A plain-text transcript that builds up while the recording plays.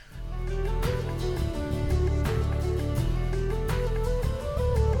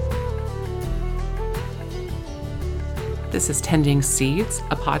This is Tending Seeds,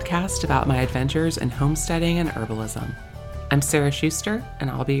 a podcast about my adventures in homesteading and herbalism. I'm Sarah Schuster,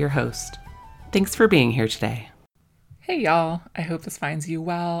 and I'll be your host. Thanks for being here today. Hey y'all, I hope this finds you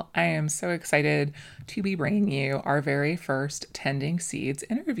well. I am so excited to be bringing you our very first Tending Seeds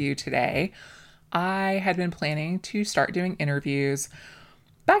interview today. I had been planning to start doing interviews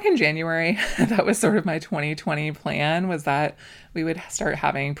back in January. That was sort of my 2020 plan, was that we would start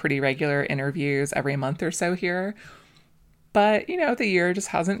having pretty regular interviews every month or so here. But, the year just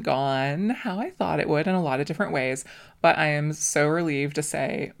hasn't gone how I thought it would in a lot of different ways. But I am so relieved to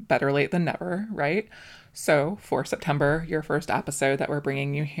say better late than never, right? So for September, your first episode that we're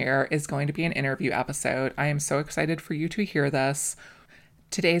bringing you here is going to be an interview episode. I am so excited for you to hear this.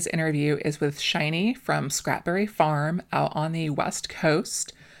 Today's interview is with Shiny from Scrapberry Farm out on the West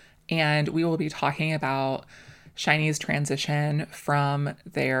Coast. And we will be talking about Shiny's transition from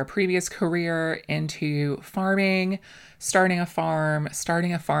their previous career into farming, starting a farm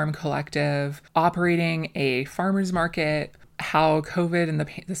collective, operating a farmer's market, how COVID and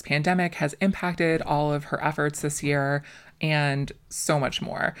this pandemic has impacted all of her efforts this year, and so much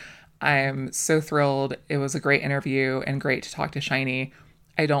more. I'm so thrilled. It was a great interview and great to talk to Shiny.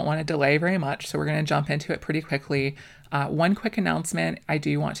 I don't want to delay very much, so we're going to jump into it pretty quickly. One quick announcement I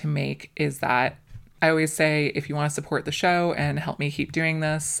do want to make is that I always say, if you want to support the show and help me keep doing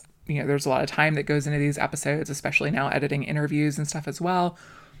this, there's a lot of time that goes into these episodes, especially now editing interviews and stuff as well.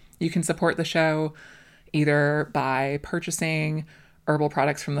 You can support the show either by purchasing herbal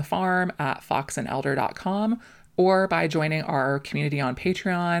products from the farm at foxandelder.com or by joining our community on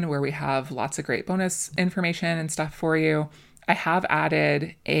Patreon, where we have lots of great bonus information and stuff for you. I have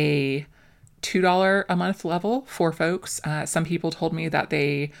added a $2 a month level for folks. Some people told me that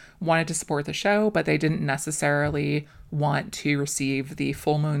they wanted to support the show, but they didn't necessarily want to receive the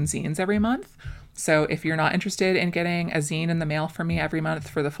full moon zines every month. So if you're not interested in getting a zine in the mail from me every month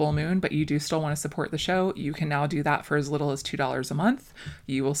for the full moon, but you do still want to support the show, you can now do that for as little as $2 a month.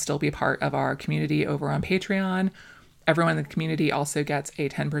 You will still be part of our community over on Patreon. Everyone in the community also gets a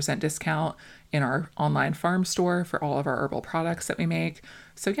 10% discount in our online farm store for all of our herbal products that we make.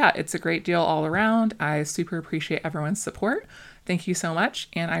 So yeah, it's a great deal all around. I super appreciate everyone's support. Thank you so much.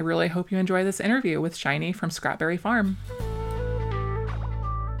 And I really hope you enjoy this interview with Shiny from Scrapberry Farm.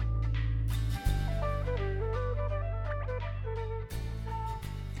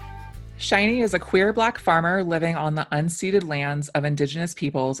 Shiny is a queer Black farmer living on the unceded lands of Indigenous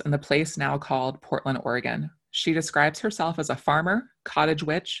peoples in the place now called Portland, Oregon. She describes herself as a farmer, cottage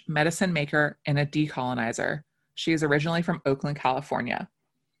witch, medicine maker, and a decolonizer. She is originally from Oakland, California.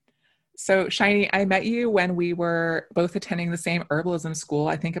 So, Shiny, I met you when we were both attending the same herbalism school,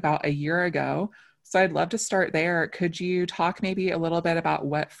 I think about a year ago. So I'd love to start there. Could you talk maybe a little bit about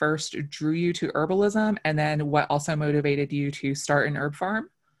what first drew you to herbalism and then what also motivated you to start an herb farm?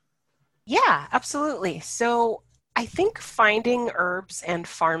 Yeah, absolutely. So I think finding herbs and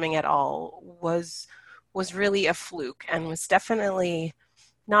farming at all was really a fluke and was definitely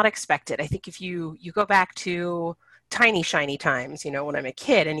not expected. I think if you go back to tiny shiny times, when I'm a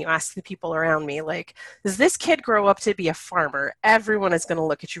kid and you ask the people around me, like, does this kid grow up to be a farmer? Everyone is going to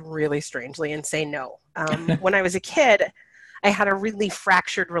look at you really strangely and say no. When I was a kid, I had a really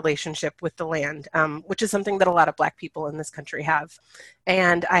fractured relationship with the land, which is something that a lot of Black people in this country have.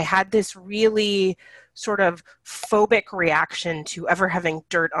 And I had this really sort of phobic reaction to ever having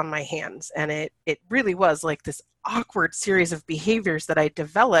dirt on my hands. And it really was like this awkward series of behaviors that I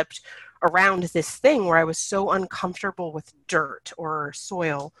developed around this thing where I was so uncomfortable with dirt or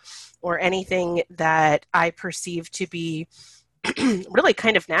soil or anything that I perceived to be really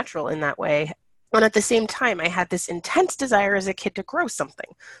kind of natural in that way. And at the same time, I had this intense desire as a kid to grow something.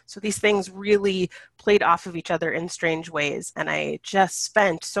 So these things really played off of each other in strange ways. And I just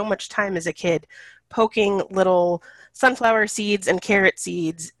spent so much time as a kid poking little sunflower seeds and carrot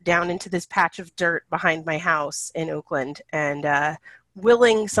seeds down into this patch of dirt behind my house in Oakland and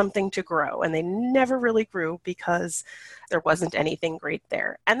willing something to grow. And they never really grew because there wasn't anything great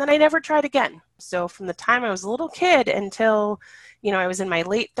there. And then I never tried again. So from the time I was a little kid until I was in my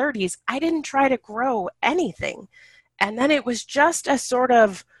late 30s, I didn't try to grow anything. And then it was just a sort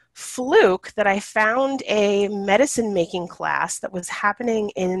of fluke that I found a medicine making class that was happening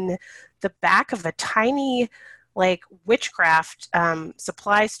in the back of a tiny witchcraft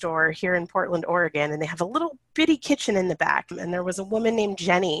supply store here in Portland, Oregon. And they have a little bitty kitchen in the back. And there was a woman named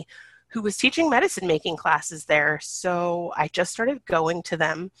Jenny who was teaching medicine making classes there. So I just started going to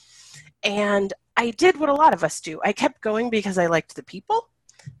them. And I did what a lot of us do. I kept going because I liked the people.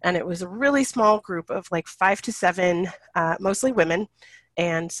 And it was a really small group of 5 to 7, mostly women.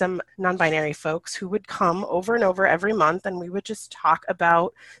 and some non-binary folks who would come over and over every month, and we would just talk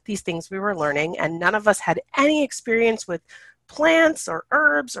about these things we were learning. And none of us had any experience with plants or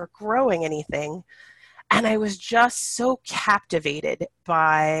herbs or growing anything. And I was just so captivated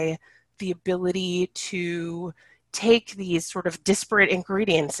by the ability to take these sort of disparate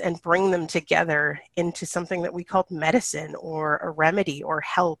ingredients and bring them together into something that we called medicine or a remedy or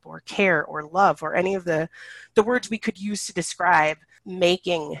help or care or love or any of the words we could use to describe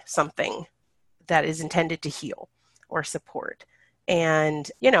making something that is intended to heal or support. And,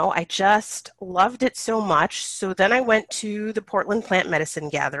 I just loved it so much. So then I went to the Portland Plant Medicine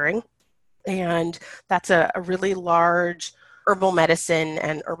Gathering, and that's a really large herbal medicine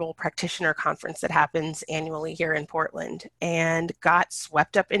and herbal practitioner conference that happens annually here in Portland, and got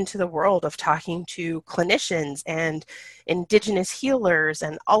swept up into the world of talking to clinicians and indigenous healers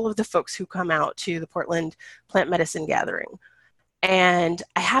and all of the folks who come out to the Portland Plant Medicine Gathering. And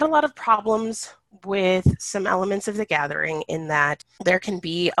I had a lot of problems with some elements of the gathering in that there can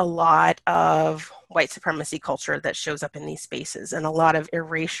be a lot of white supremacy culture that shows up in these spaces and a lot of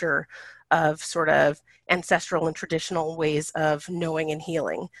erasure of sort of ancestral and traditional ways of knowing and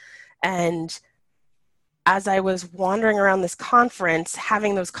healing. And as I was wandering around this conference,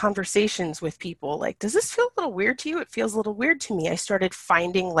 having those conversations with people, like, does this feel a little weird to you? It feels a little weird to me. I started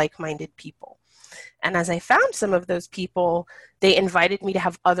finding like-minded people. And as I found some of those people, they invited me to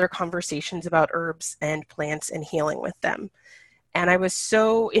have other conversations about herbs and plants and healing with them. And I was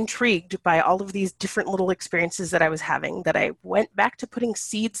so intrigued by all of these different little experiences that I was having that I went back to putting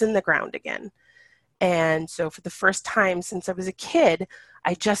seeds in the ground again. And so for the first time since I was a kid,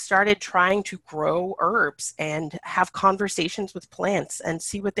 I just started trying to grow herbs and have conversations with plants and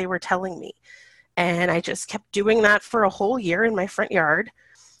see what they were telling me. And I just kept doing that for a whole year in my front yard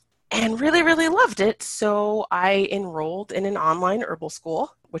and really, really loved it. So I enrolled in an online herbal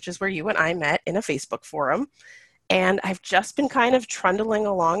school, which is where you and I met in a Facebook forum. And I've just been kind of trundling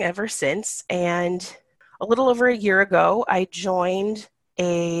along ever since. And a little over a year ago, I joined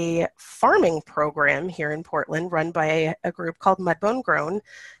a farming program here in Portland run by a group called Mudbone Grown.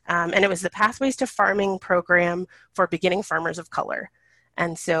 And it was the Pathways to Farming program for beginning farmers of color.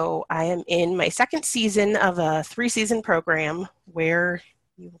 And so I am in my second season of a 3-season program where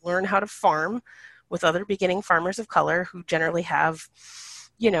you learn how to farm with other beginning farmers of color who generally have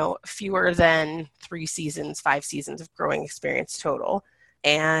fewer than 3 seasons, 5 seasons of growing experience total.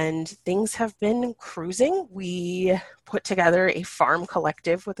 And things have been cruising. We put together a farm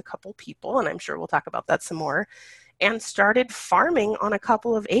collective with a couple people, and I'm sure we'll talk about that some more, and started farming on a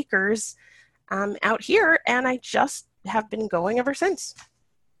couple of acres out here. And I just have been going ever since.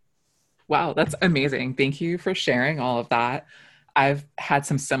 Wow, that's amazing. Thank you for sharing all of that. I've had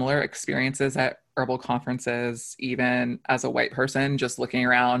some similar experiences at herbal conferences, even as a white person, just looking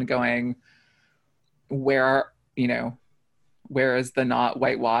around going, where is the not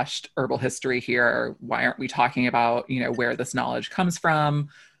whitewashed herbal history here? Why aren't we talking about, where this knowledge comes from?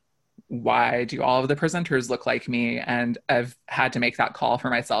 Why do all of the presenters look like me? And I've had to make that call for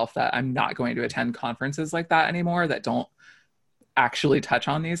myself that I'm not going to attend conferences like that anymore that don't actually touch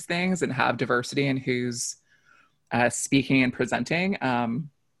on these things and have diversity in who's speaking and presenting.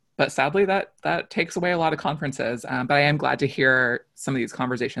 But sadly, that takes away a lot of conferences. But I am glad to hear some of these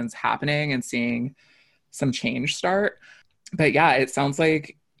conversations happening and seeing some change start. But yeah, it sounds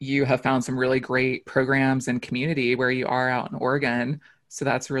like you have found some really great programs and community where you are out in Oregon. So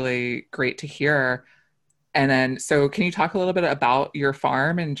that's really great to hear. And then, so can you talk a little bit about your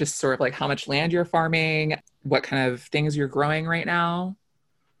farm and just sort of like how much land you're farming, what kind of things you're growing right now?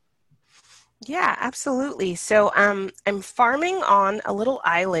 Yeah, absolutely. So I'm farming on a little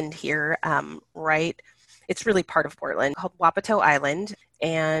island here, right? It's really part of Portland called Wapato Island,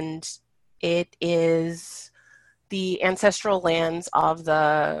 and it is the ancestral lands of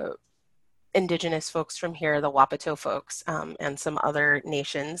the indigenous folks from here, the Wapato folks, and some other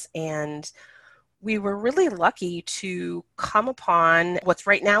nations. And we were really lucky to come upon what's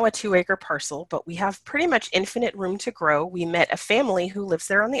right now a 2-acre parcel, but we have pretty much infinite room to grow. We met a family who lives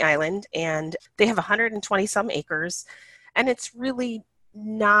there on the island, and they have 120 some acres, and it's really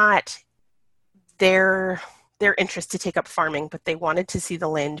not their interest to take up farming, but they wanted to see the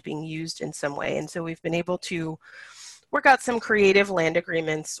land being used in some way. And so we've been able to work out some creative land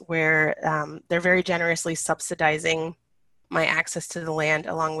agreements where they're very generously subsidizing my access to the land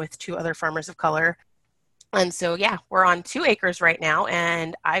along with 2 other farmers of color. And so, yeah, we're on 2 acres right now.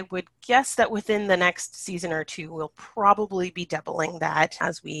 And I would guess that within the next season or 2, we'll probably be doubling that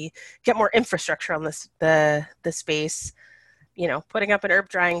as we get more infrastructure on the space. putting up an herb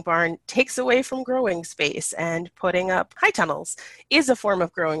drying barn takes away from growing space, and putting up high tunnels is a form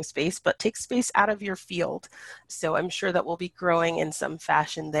of growing space, but takes space out of your field. So I'm sure that we'll be growing in some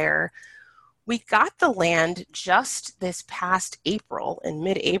fashion there. We got the land just this past April, in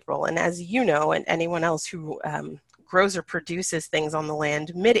mid-April, and as you know, and anyone else who grows or produces things on the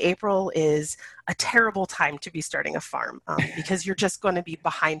land, mid-April is a terrible time to be starting a farm because you're just going to be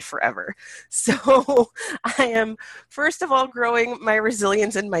behind forever. So I am, first of all, growing my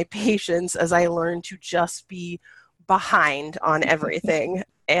resilience and my patience as I learn to just be behind on everything.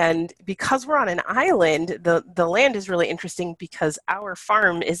 And because we're on an island, the land is really interesting because our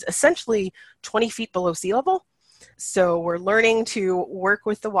farm is essentially 20 feet below sea level. So we're learning to work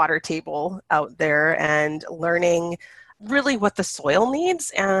with the water table out there and learning really what the soil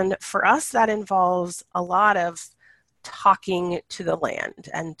needs. And for us, that involves a lot of talking to the land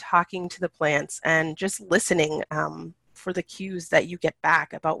and talking to the plants and just listening for the cues that you get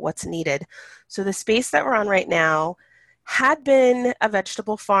back about what's needed. So the space that we're on right now had been a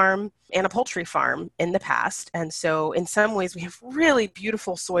vegetable farm and a poultry farm in the past. And so in some ways, we have really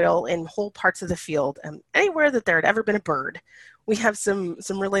beautiful soil in whole parts of the field. Anywhere that there had ever been a bird, we have some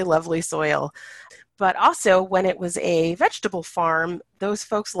really lovely soil. But also, when it was a vegetable farm, those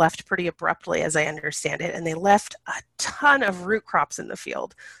folks left pretty abruptly, as I understand it, and they left a ton of root crops in the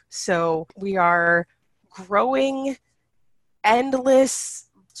field. So we are growing endless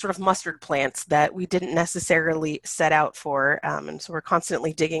sort of mustard plants that we didn't necessarily set out for. And so we're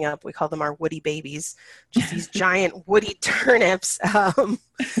constantly digging up, we call them our woody babies, just these giant woody turnips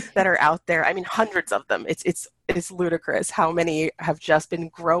that are out there. I mean, hundreds of them. It's ludicrous how many have just been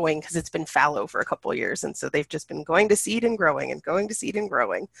growing because it's been fallow for a couple of years. And so they've just been going to seed and growing and going to seed and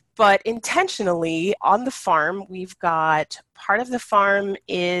growing. But intentionally on the farm, we've got part of the farm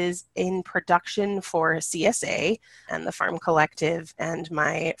is in production for CSA and the Farm Collective, and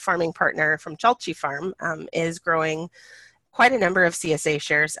my farming partner from Chalchi Farm is growing quite a number of CSA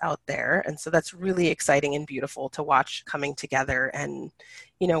shares out there. And so that's really exciting and beautiful to watch coming together. And,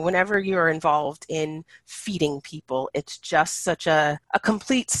 whenever you're involved in feeding people, it's just such a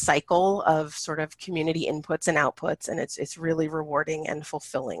complete cycle of sort of community inputs and outputs. And it's really rewarding and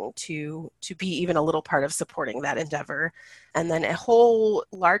fulfilling to be even a little part of supporting that endeavor. And then a whole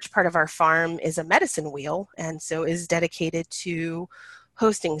large part of our farm is a medicine wheel, and so is dedicated to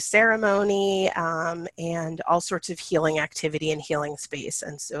hosting ceremony and all sorts of healing activity and healing space.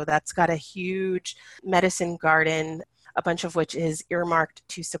 And so that's got a huge medicine garden, a bunch of which is earmarked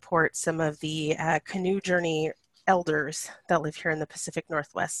to support some of the canoe journey elders that live here in the Pacific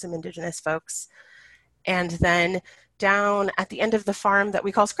Northwest, some Indigenous folks. And then down at the end of the farm that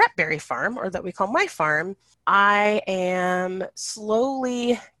we call Scrapberry Farm, or that we call my farm, I am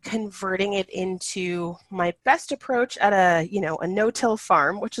slowly converting it into my best approach at a no-till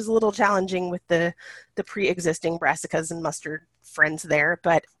farm, which is a little challenging with the pre-existing brassicas and mustard friends there.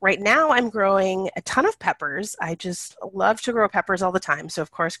 But right now I'm growing a ton of peppers. I just love to grow peppers all the time. So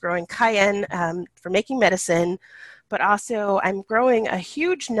of course, growing cayenne for making medicine, but also I'm growing a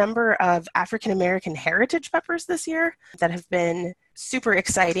huge number of African American heritage peppers this year that have been super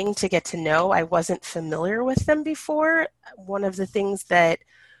exciting to get to know. I wasn't familiar with them before. One of the things that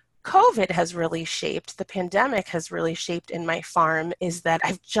COVID has really shaped, the pandemic has really shaped in my farm, is that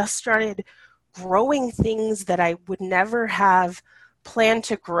I've just started growing things that I would never have planned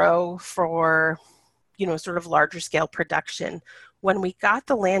to grow for, sort of larger scale production. When we got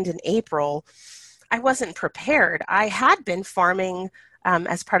the land in April, I wasn't prepared. I had been farming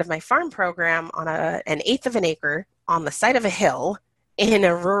as part of my farm program on an eighth of an acre on the side of a hill in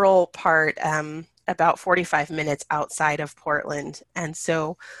a rural part about 45 minutes outside of Portland. And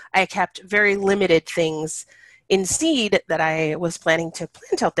so I kept very limited things in seed that I was planning to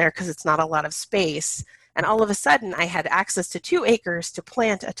plant out there because it's not a lot of space. And all of a sudden I had access to 2 acres to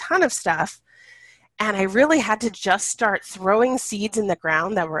plant a ton of stuff. And I really had to just start throwing seeds in the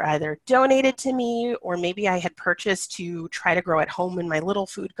ground that were either donated to me or maybe I had purchased to try to grow at home in my little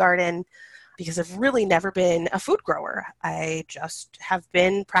food garden, because I've really never been a food grower. I just have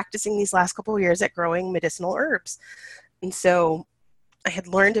been practicing these last couple of years at growing medicinal herbs. And so I had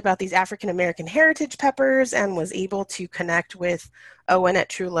learned about these African American heritage peppers and was able to connect with Owen at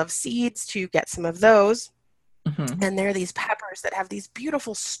True Love Seeds to get some of those. Mm-hmm. And there are these peppers that have these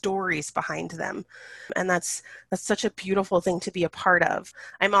beautiful stories behind them. And that's such a beautiful thing to be a part of.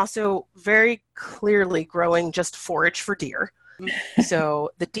 I'm also very clearly growing just forage for deer. So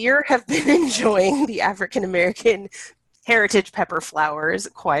the deer have been enjoying the African American heritage pepper flowers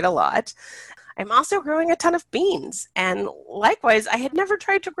quite a lot. I'm also growing a ton of beans. And likewise, I had never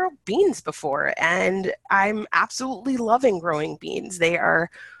tried to grow beans before, and I'm absolutely loving growing beans. They are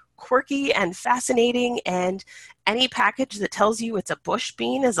quirky and fascinating, and any package that tells you it's a bush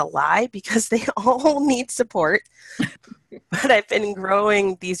bean is a lie because they all need support. But I've been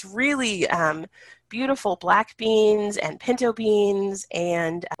growing these really beautiful black beans and pinto beans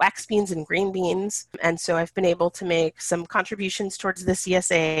and wax beans and green beans. And so I've been able to make some contributions towards the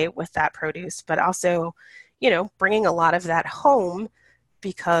CSA with that produce, but also, bringing a lot of that home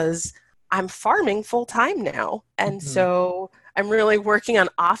because I'm farming full time now. And Mhm. so I'm really working on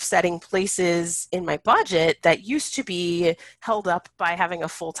offsetting places in my budget that used to be held up by having a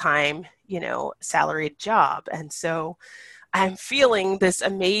full time, salaried job. And so I'm feeling this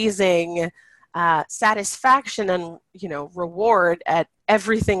amazing satisfaction and reward at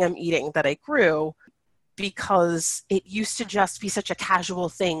everything I'm eating that I grew because it used to just be such a casual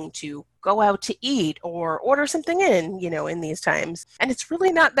thing to go out to eat or order something in these times. And it's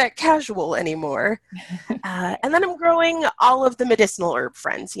really not that casual anymore. And then I'm growing all of the medicinal herb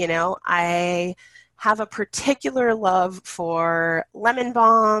friends. I have a particular love for lemon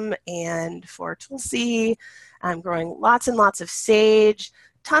balm and for tulsi. I'm growing lots and lots of sage,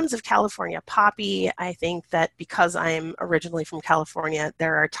 tons of California poppy. I think that because I'm originally from California,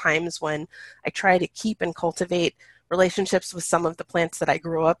 there are times when I try to keep and cultivate relationships with some of the plants that I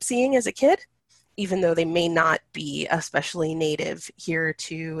grew up seeing as a kid, even though they may not be especially native here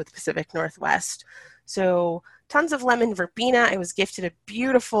to the Pacific Northwest. So tons of lemon verbena. I was gifted a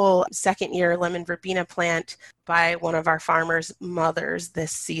beautiful second year lemon verbena plant by one of our farmers' mothers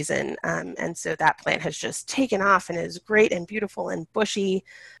this season. And so that plant has just taken off and is great and beautiful and bushy.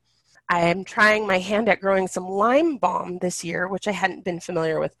 I am trying my hand at growing some lime balm this year, which I hadn't been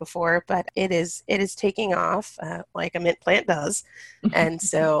familiar with before, but it is taking off like a mint plant does. And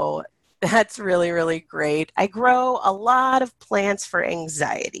so that's really, really great. I grow a lot of plants for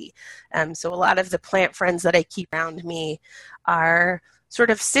anxiety. So a lot of the plant friends that I keep around me are sort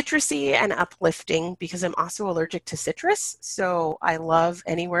of citrusy and uplifting because I'm also allergic to citrus. So I love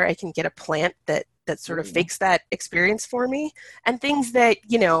anywhere I can get a plant that sort of Ooh. fakes that experience for me, and things that,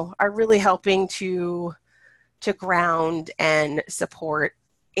 are really helping to ground and support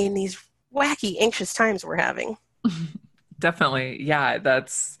in these wacky, anxious times we're having. Definitely. Yeah,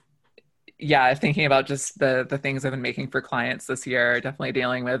 yeah, thinking about just the things I've been making for clients this year, definitely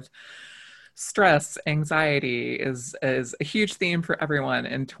dealing with stress, anxiety is a huge theme for everyone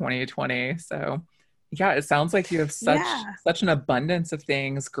in 2020. So, yeah, it sounds like you have Yeah. such an abundance of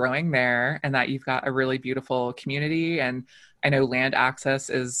things growing there and that you've got a really beautiful community. And I know land access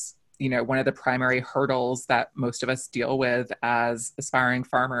is, one of the primary hurdles that most of us deal with as aspiring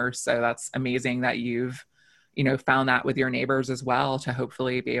farmers. So that's amazing that you've found that with your neighbors as well to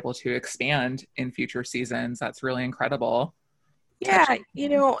hopefully be able to expand in future seasons. That's really incredible. Yeah,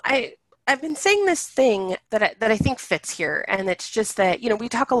 Touching. I've been saying this thing that I think fits here, and it's just that, we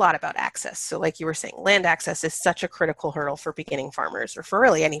talk a lot about access. So like you were saying, land access is such a critical hurdle for beginning farmers, or for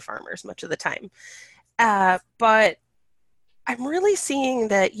really any farmers much of the time. But I'm really seeing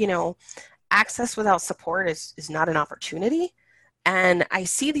that, access without support is not an opportunity. And I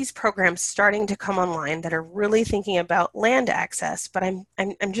see these programs starting to come online that are really thinking about land access, but I'm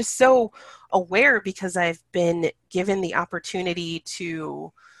just so aware because I've been given the opportunity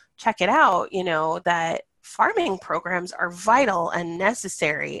to check it out, that farming programs are vital and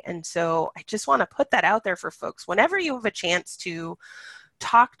necessary. And so I just want to put that out there for folks. Whenever you have a chance to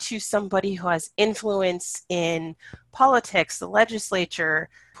talk to somebody who has influence in politics, the legislature,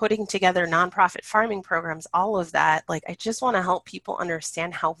 putting together nonprofit farming programs, all of that, like I just want to help people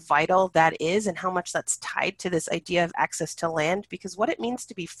understand how vital that is and how much that's tied to this idea of access to land, because what it means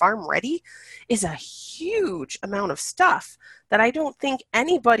to be farm ready is a huge amount of stuff that I don't think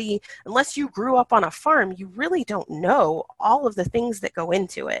anybody, unless you grew up on a farm, you really don't know all of the things that go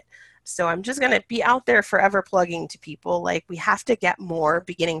into it. So I'm just going to be out there forever plugging to people. Like, we have to get more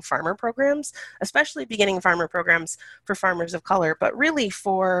beginning farmer programs, especially beginning farmer programs for farmers of color, but really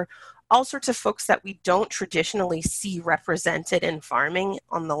for all sorts of folks that we don't traditionally see represented in farming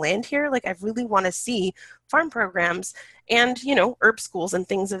on the land here. Like, I really want to see farm programs and, herb schools and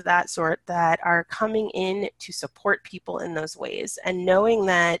things of that sort that are coming in to support people in those ways. And knowing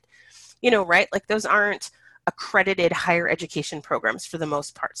that, right, like those aren't accredited higher education programs for the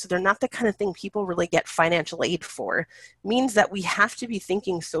most part. So they're not the kind of thing people really get financial aid for. Means that we have to be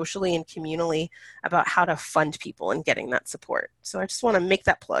thinking socially and communally about how to fund people and getting that support. So I just want to make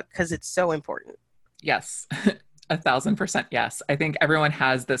that plug because it's so important. Yes, 1,000% yes. I think everyone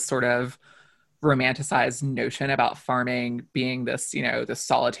has this sort of romanticized notion about farming being this, this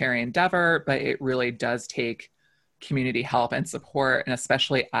solitary endeavor, but it really does take community help and support. And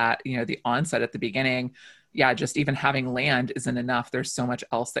especially at, the onset at the beginning, yeah, just even having land isn't enough. There's so much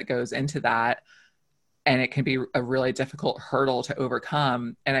else that goes into that. And it can be a really difficult hurdle to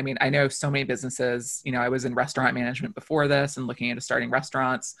overcome. And I mean, I know so many businesses, I was in restaurant management before this and looking into starting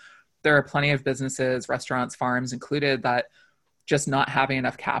restaurants. There are plenty of businesses, restaurants, farms included, that just not having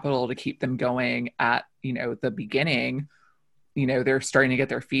enough capital to keep them going at, the beginning, they're starting to get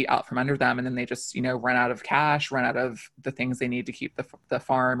their feet out from under them. And then they just, run out of cash, run out of the things they need to keep the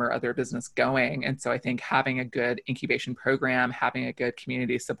farm or other business going. And so I think having a good incubation program, having a good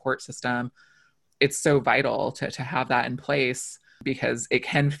community support system, it's so vital to have that in place, because it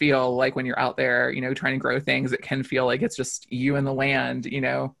can feel like when you're out there, trying to grow things, it can feel like it's just you and the land,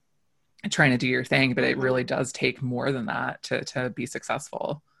 trying to do your thing, but it really does take more than that to be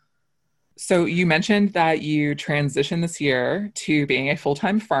successful. So you mentioned that you transitioned this year to being a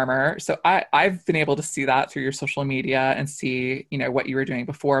full-time farmer. So I've been able to see that through your social media and see, what you were doing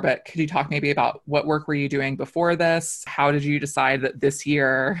before, but could you talk maybe about what work were you doing before this? How did you decide that this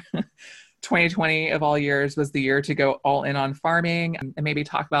year, 2020 of all years, was the year to go all in on farming, and maybe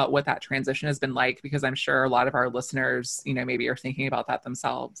talk about what that transition has been like, because I'm sure a lot of our listeners, maybe are thinking about that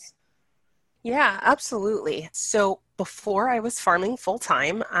themselves. Yeah, absolutely. So before I was farming full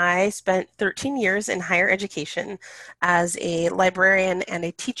time, I spent 13 years in higher education as a librarian and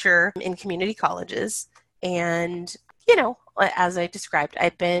a teacher in community colleges. And, as I described,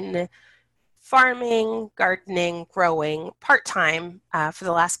 I'd been farming, gardening, growing part-time for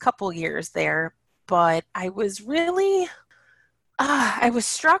the last couple years there. But I was really, I was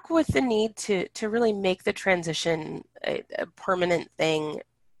struck with the need to really make the transition a permanent thing.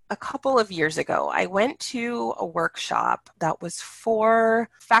 A couple of years ago, I went to a workshop that was for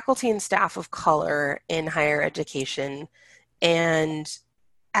faculty and staff of color in higher education. And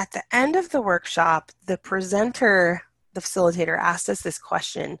at the end of the workshop, the presenter, the facilitator, asked us this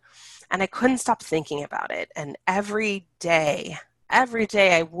question, and I couldn't stop thinking about it. And every day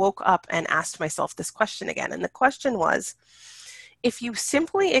I woke up and asked myself this question again. And the question was, if you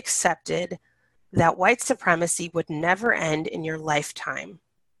simply accepted that white supremacy would never end in your lifetime,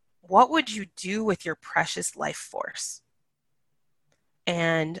 what would you do with your precious life force?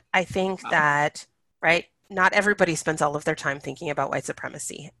 And I think that, right, not everybody spends all of their time thinking about white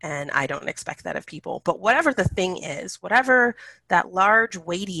supremacy, and I don't expect that of people. But whatever the thing is, whatever that large,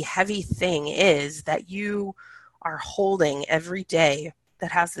 weighty, heavy thing is that you are holding every day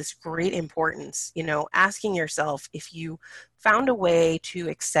that has this great importance, asking yourself if you found a way to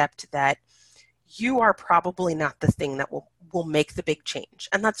accept that you are probably not the thing that will make the big change.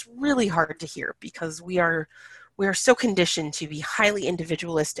 And that's really hard to hear, because we are so conditioned to be highly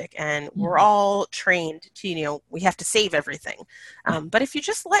individualistic, and we're all trained to, we have to save everything. But if you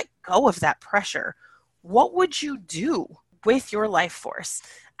just let go of that pressure, what would you do with your life force?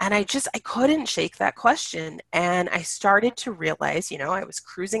 And I couldn't shake that question. And I started to realize, I was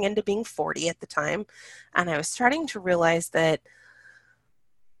cruising into being 40 at the time, and I was starting to realize that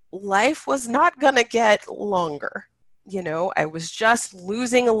life was not going to get longer. I was just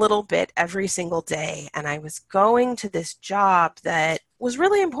losing a little bit every single day, and I was going to this job that was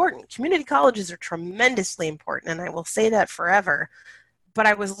really important. Community colleges are tremendously important, and I will say that forever. But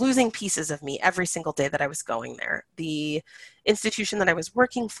I was losing pieces of me every single day that I was going there. The institution that I was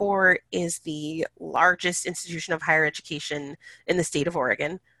working for is the largest institution of higher education in the state of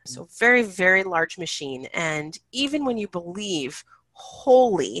Oregon. So very, very large machine. And even when you believe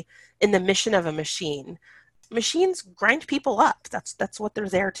wholly in the mission of a machine, machines grind people up. That's what they're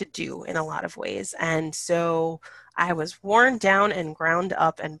there to do in a lot of ways. And so I was worn down and ground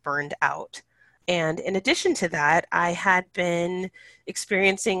up and burned out. And in addition to that, I had been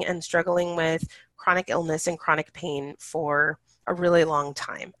experiencing and struggling with chronic illness and chronic pain for a really long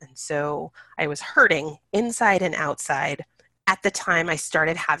time. And so I was hurting inside and outside. At the time, I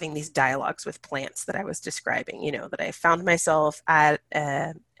started having these dialogues with plants that I was describing, that I found myself at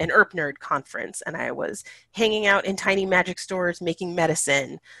an Herb Nerd conference, and I was hanging out in tiny magic stores making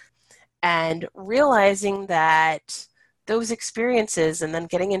medicine, and realizing that those experiences, and then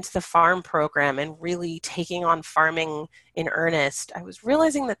getting into the farm program and really taking on farming in earnest, I was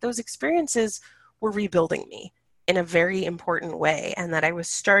realizing that those experiences were rebuilding me in a very important way, and that I was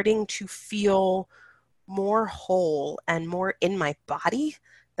starting to feel more whole and more in my body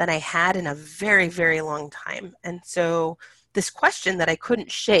than I had in a very, very long time. And so this question that I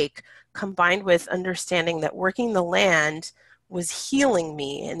couldn't shake, combined with understanding that working the land was healing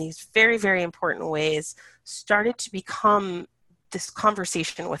me in these very, very important ways, started to become this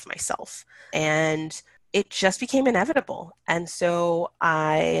conversation with myself, and it just became inevitable. And so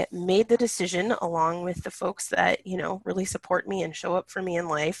I made the decision, along with the folks that, really support me and show up for me in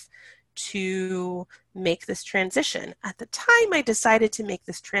life, to make this transition. At the time I decided to make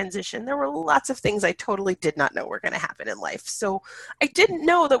this transition, there were lots of things I totally did not know were going to happen in life. So I didn't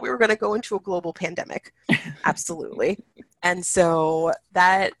know that we were going to go into a global pandemic. Absolutely. And so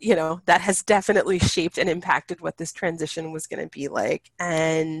that, that has definitely shaped and impacted what this transition was going to be like.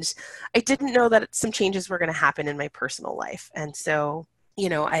 And I didn't know that some changes were going to happen in my personal life. And so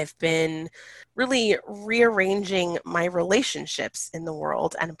I've been really rearranging my relationships in the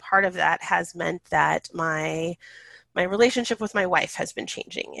world. And part of that has meant that my relationship with my wife has been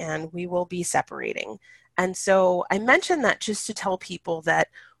changing, and we will be separating. And so I mention that just to tell people that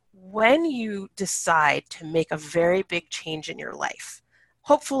when you decide to make a very big change in your life,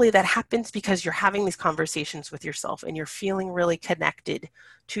 hopefully that happens because you're having these conversations with yourself and you're feeling really connected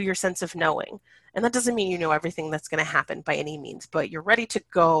to your sense of knowing. And that doesn't mean you know everything that's going to happen by any means, but you're ready to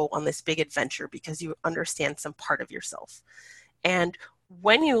go on this big adventure because you understand some part of yourself. And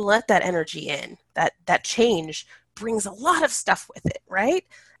when you let that energy in, that change brings a lot of stuff with it, right?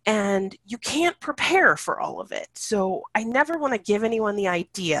 And you can't prepare for all of it. So I never want to give anyone the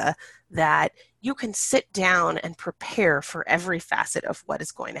idea that you can sit down and prepare for every facet of what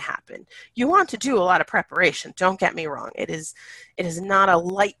is going to happen. You want to do a lot of preparation, don't get me wrong. It is not a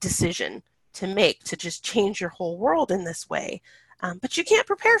light decision to make, to just change your whole world in this way. But you can't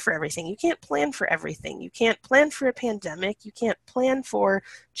prepare for everything. You can't plan for everything. You can't plan for a pandemic. You can't plan for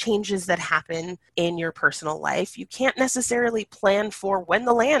changes that happen in your personal life. You can't necessarily plan for when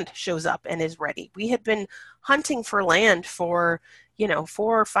the land shows up and is ready. We had been hunting for land for,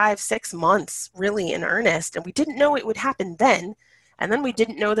 4, 5, 6 months really in earnest, and we didn't know it would happen then. And then we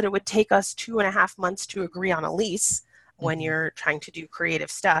didn't know that it would take us 2.5 months to agree on a lease when you're trying to do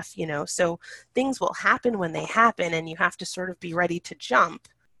creative stuff, so things will happen when they happen, and you have to sort of be ready to jump.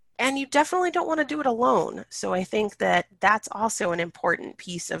 And you definitely don't want to do it alone. So I think that that's also an important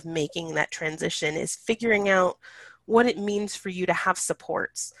piece of making that transition, is figuring out what it means for you to have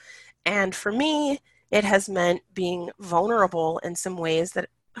supports. And for me, it has meant being vulnerable in some ways that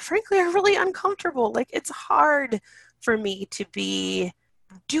frankly are really uncomfortable. Like, it's hard for me to be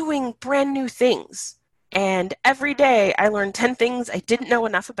doing brand new things. And every day I learn 10 things I didn't know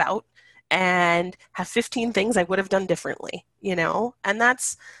enough about and have 15 things I would have done differently, and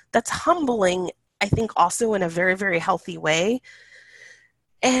that's humbling, I think, also in a very, very healthy way.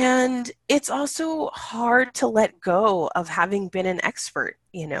 And it's also hard to let go of having been an expert.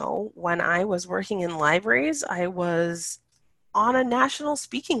 When I was working in libraries, I was on a national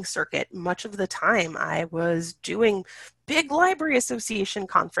speaking circuit much of the time. I was doing big library association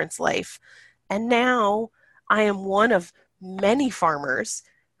conference life. And now I am one of many farmers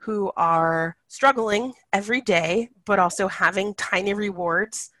who are struggling every day, but also having tiny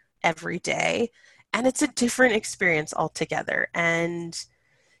rewards every day. And it's a different experience altogether. And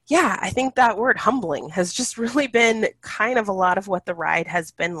yeah, I think that word humbling has just really been kind of a lot of what the ride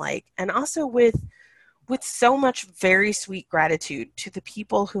has been like. And also with so much very sweet gratitude to the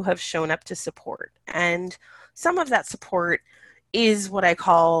people who have shown up to support. And some of that support is what I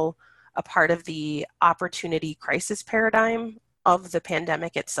call a part of the opportunity crisis paradigm of the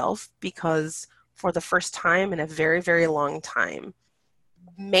pandemic itself, because for the first time in a very, very long time,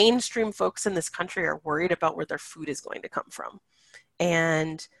 mainstream folks in this country are worried about where their food is going to come from.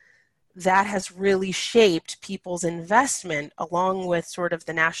 And that has really shaped people's investment, along with sort of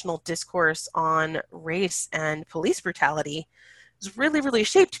the national discourse on race and police brutality. It's really, really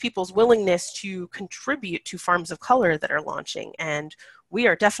shaped people's willingness to contribute to farms of color that are launching. And we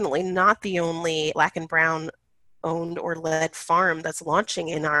are definitely not the only Black and Brown owned or led farm that's launching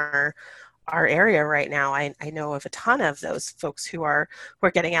in our area right now. I know of a ton of those folks who are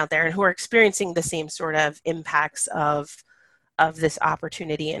getting out there and who are experiencing the same sort of impacts of this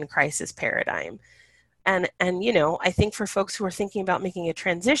opportunity and crisis paradigm. And I think for folks who are thinking about making a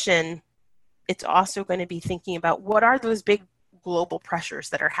transition, it's also going to be thinking about what are those big global pressures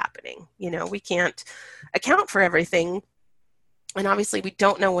that are happening. We can't account for everything. And obviously we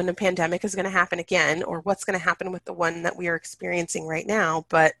don't know when the pandemic is going to happen again, or what's going to happen with the one that we are experiencing right now.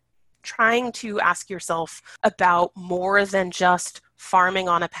 But trying to ask yourself about more than just farming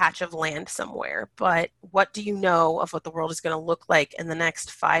on a patch of land somewhere, but what do you know of what the world is going to look like in the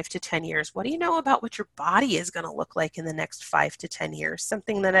next 5 to 10 years? What do you know about what your body is going to look like in the next 5 to 10 years?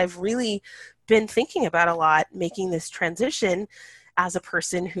 Something that I've really been thinking about a lot, making this transition as a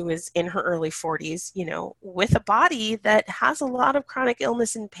person who is in her early 40s, with a body that has a lot of chronic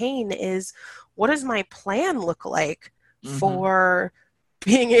illness and pain, is what does my plan look like Mm-hmm. for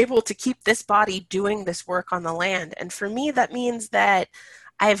being able to keep this body doing this work on the land. And for me, that means that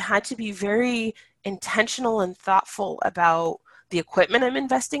I've had to be very intentional and thoughtful about the equipment I'm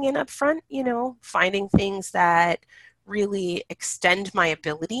investing in up front, finding things that really extend my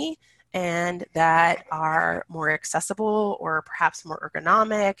ability and that are more accessible or perhaps more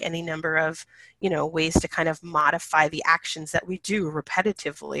ergonomic, any number of, ways to kind of modify the actions that we do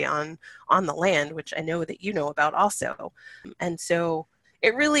repetitively on the land, which I know that you know about also. And so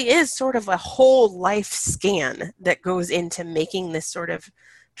it really is sort of a whole life scan that goes into making this sort of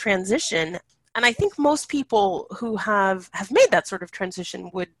transition. And I think most people who have made that sort of transition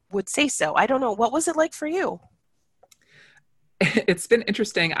would say so. I don't know. What was it like for you? It's been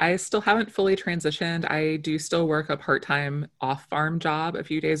interesting. I still haven't fully transitioned. I do still work a part-time off-farm job a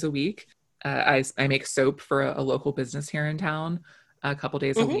few days a week. I make soap for a local business here in town a couple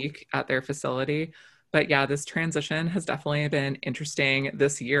days a Hmm. week at their facility. But yeah, this transition has definitely been interesting.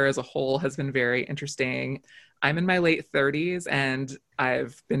 This year as a whole has been very interesting. I'm in my late 30s and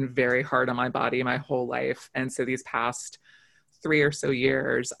I've been very hard on my body my whole life. And so these past 3 or so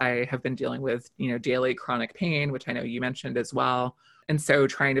years, I have been dealing with, daily chronic pain, which I know you mentioned as well. And so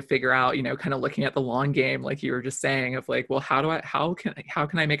trying to figure out, kind of looking at the long game, like you were just saying, of like, well, how can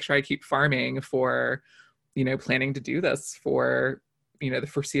I make sure I keep farming for, planning to do this for, the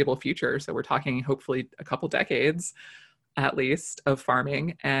foreseeable future. So we're talking hopefully a couple decades at least of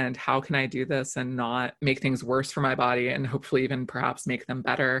farming, and how can I do this and not make things worse for my body and hopefully even perhaps make them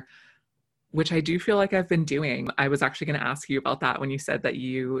better, which I do feel like I've been doing. I was actually going to ask you about that when you said that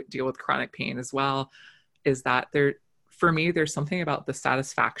you deal with chronic pain as well. Is that there, for me, there's something about the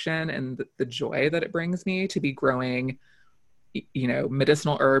satisfaction and the joy that it brings me to be growing,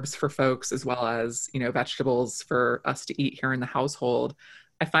 medicinal herbs for folks as well as, vegetables for us to eat here in the household.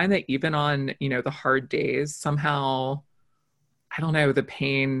 I find that even on, the hard days, somehow, I don't know, the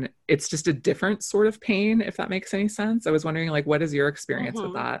pain, it's just a different sort of pain, if that makes any sense. I was wondering, like, what is your experience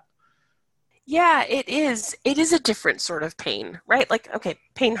with Hmm. that? Yeah, it is. It is a different sort of pain, right? Like, okay,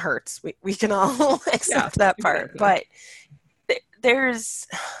 pain hurts. We can all Yeah, accept that part. exactly. But there's,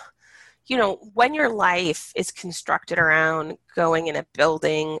 when your life is constructed around going in a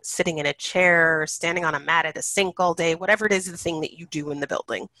building, sitting in a chair, standing on a mat at a sink all day, whatever it is, the thing that you do in the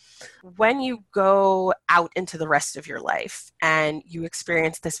building, when you go out into the rest of your life and you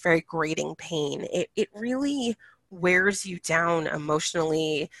experience this very grating pain, it really wears you down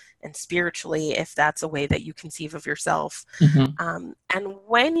emotionally and spiritually, if that's a way that you conceive of yourself. Mhm. And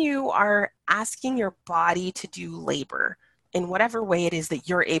when you are asking your body to do labor, in whatever way it is that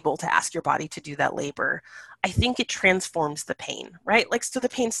you're able to ask your body to do that labor, I think it transforms the pain, right? Like, so the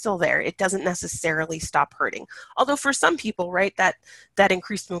pain's still there. It doesn't necessarily stop hurting. Although for some people, right, that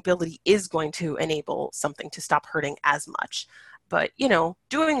increased mobility is going to enable something to stop hurting as much. But,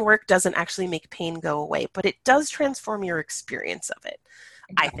 doing work doesn't actually make pain go away, but it does transform your experience of it,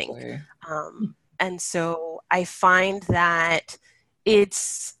 I think. Exactly. And so I find that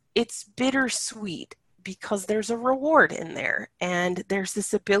it's bittersweet because there's a reward in there, and there's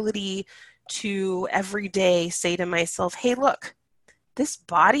this ability to every day say to myself, hey, look, this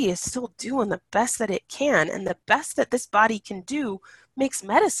body is still doing the best that it can, and the best that this body can do makes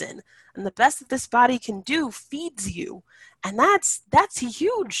medicine, and the best that this body can do feeds you. And that's a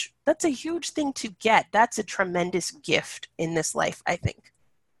huge thing to get. That's a tremendous gift in this life, I think.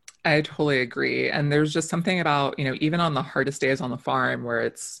 I totally agree. And there's just something about, even on the hardest days on the farm where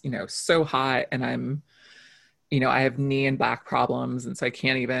it's, so hot and I have knee and back problems. And so I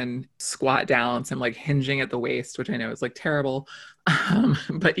can't even squat down. So I'm like hinging at the waist, which I know is like terrible.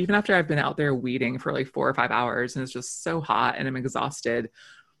 But even after I've been out there weeding for like 4 or 5 hours and it's just so hot and I'm exhausted,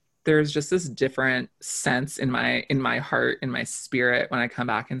 there's just this different sense in my heart, in my spirit when I come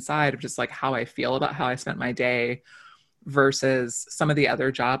back inside of just like how I feel about how I spent my day versus some of the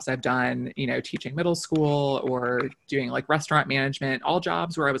other jobs I've done, teaching middle school or doing like restaurant management, all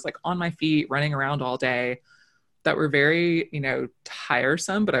jobs where I was like on my feet, running around all day that were very,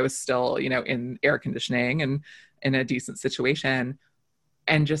 tiresome, but I was still, in air conditioning and in a decent situation.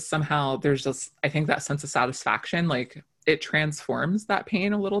 And just somehow there's just, I think that sense of satisfaction, like it transforms that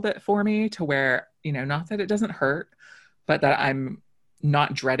pain a little bit for me to where, not that it doesn't hurt, but that I'm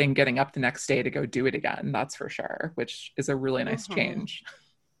not dreading getting up the next day to go do it again. That's for sure, which is a really nice Hmm. change.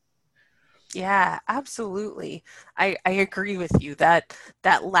 Yeah, absolutely. I agree with you that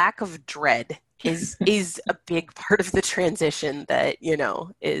that lack of dread is a big part of the transition that,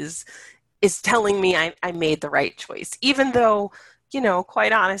 is telling me I made the right choice. Even though,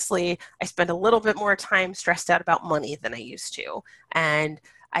 quite honestly, I spend a little bit more time stressed out about money than I used to. And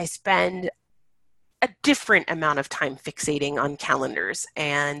I spend a different amount of time fixating on calendars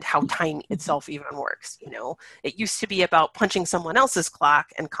and how time itself even works. It used to be about punching someone else's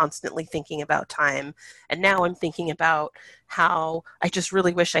clock and constantly thinking about time. And now I'm thinking about how I just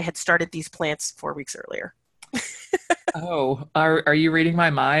really wish I had started these plants 4 weeks earlier. Oh, are you reading my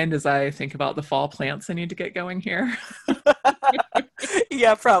mind as I think about the fall plants I need to get going here?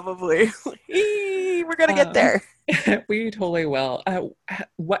 Yeah, probably. We're going to get Um, there. we totally will.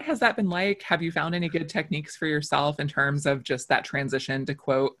 What has that been like? Have you found any good techniques for yourself in terms of just that transition to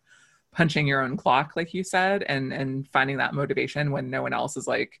quote punching your own clock, like you said, and finding that motivation when no one else is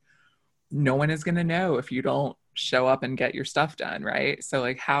like, no one is going to know if you don't show up and get your stuff done, right? So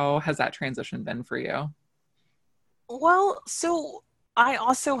like, how has that transition been for you? Well, so I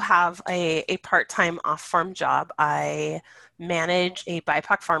also have a part-time off-farm job. I manage a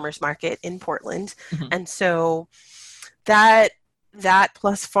BIPOC farmers market in Portland. Mhm. And so that that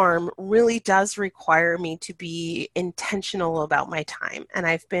plus farm really does require me to be intentional about my time. And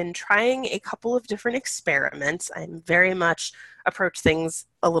I've been trying a couple of different experiments. I'm very much approach things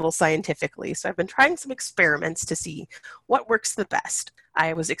a little scientifically. So I've been trying some experiments to see what works the best.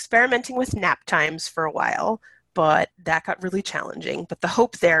 I was experimenting with nap times for a while, but that got really challenging. But the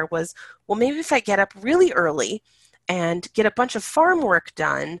hope there was, well, maybe if I get up really early and get a bunch of farm work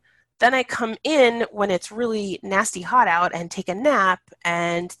done, then I come in when it's really nasty hot out and take a nap.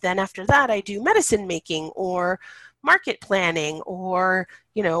 And then after that, I do medicine making or market planning or,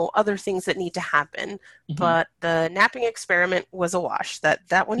 other things that need to happen. Mhm. But the napping experiment was a wash.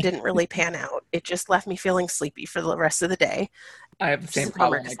 That one didn't really pan out. It just left me feeling sleepy for the rest of the day, I have the which is same a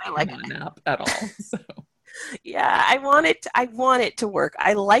bummer problem. because I I like cannot nap at all. So yeah, I want it to work.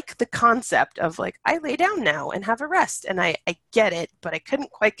 I like the concept of like I lay down now and have a rest, and I get it, but I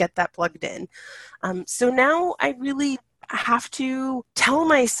couldn't quite get that plugged in. So now I really have to tell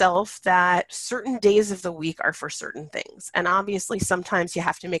myself that certain days of the week are for certain things. And obviously sometimes you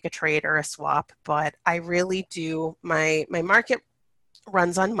have to make a trade or a swap, but I really do my market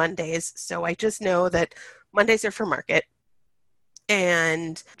runs on Mondays, so I just know that Mondays are for market.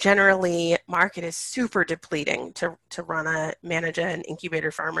 And generally, market is super depleting to manage an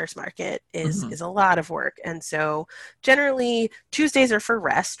incubator farmers market mhm. is a lot of work. And so generally Tuesdays are for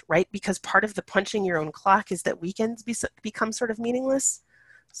rest, right? Because part of the punching your own clock is that weekends become sort of meaningless.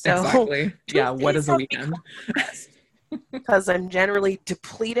 So Exactly. Yeah. What Tuesdays is a have become weekend? rest because I'm generally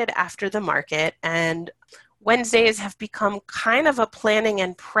depleted after the market. And Wednesdays have become kind of a planning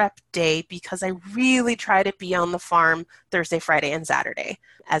and prep day because I really try to be on the farm Thursday, Friday, and Saturday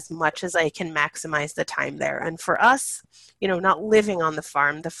as much as I can maximize the time there. And for us, not living on the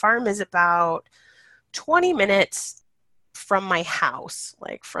farm is about 20 minutes from my house.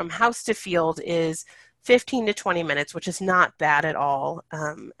 Like from house to field is 15 to 20 minutes, which is not bad at all.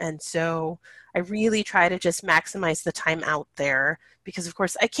 And so I really try to just maximize the time out there because, of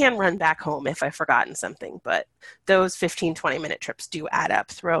course, I can run back home if I've forgotten something, but those 15, 20-minute trips do add up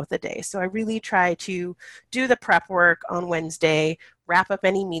throughout the day. So I really try to do the prep work on Wednesday, wrap up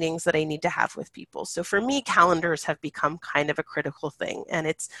any meetings that I need to have with people. So for me, calendars have become kind of a critical thing. And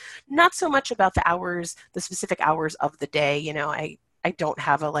it's not so much about the hours, the specific hours of the day. I don't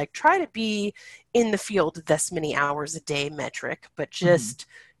have a like try to be in the field this many hours a day metric, but Mhm. just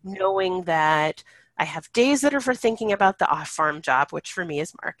knowing that I have days that are for thinking about the off farm job, which for me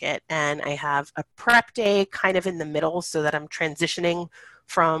is market, and I have a prep day kind of in the middle so that I'm transitioning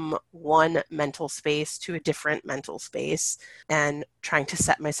from one mental space to a different mental space and trying to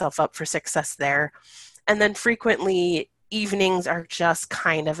set myself up for success there. And then frequently, evenings are just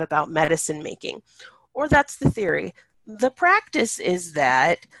kind of about medicine making, or that's the theory. The practice is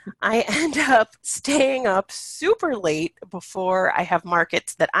that I end up staying up super late before I have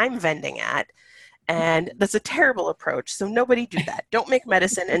markets that I'm vending at. And that's a terrible approach. So nobody do that. Don't make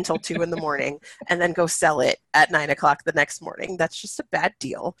medicine until 2 in the morning and then go sell it at 9 o'clock the next morning. That's just a bad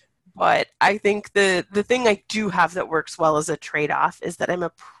deal. But I think the thing I do have that works well as a trade-off is that I'm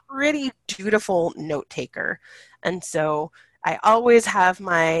a pretty dutiful note taker. And so I always have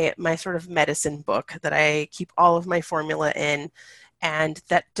my sort of medicine book that I keep all of my formula in. And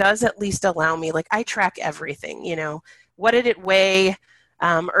that does at least allow me, like I track everything, what did it weigh?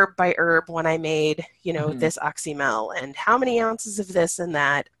 Herb by herb when I made, Mhm. this Oxymel and how many ounces of this and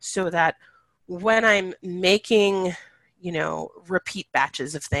that, so that when I'm making, repeat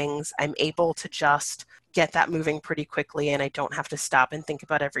batches of things, I'm able to just get that moving pretty quickly and I don't have to stop and think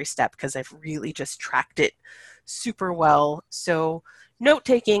about every step because I've really just tracked it super well. So note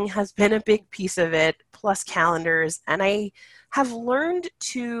taking has been a big piece of it, plus calendars. And I have learned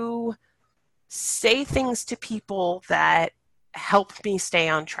to say things to people that help me stay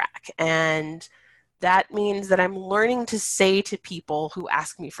on track. And that means that I'm learning to say to people who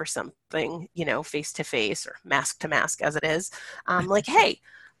ask me for something, face to face or mask to mask as it is, like, hey,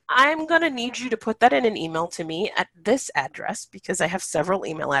 I'm going to need you to put that in an email to me at this address because I have several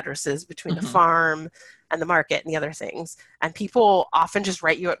email addresses between the farm and the market and the other things. And people often just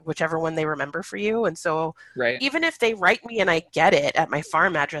write you at whichever one they remember for you. And so even if they write me and I get it at my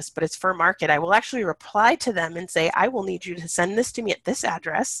farm address, but it's for market, I will actually reply to them and say, I will need you to send this to me at this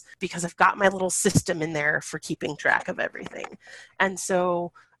address because I've got my little system in there for keeping track of everything. And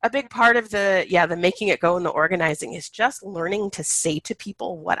so a big part of the making it go and the organizing is just learning to say to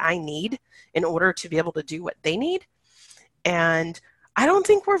people what I need in order to be able to do what they need. And I don't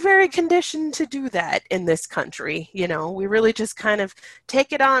think we're very conditioned to do that in this country. We really just kind of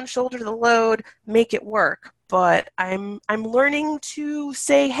take it on, shoulder the load, make it work. But I'm learning to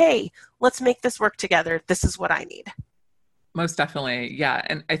say, hey, let's make this work together. This is what I need. Most definitely. Yeah.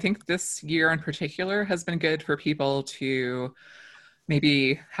 And I think this year in particular has been good for people to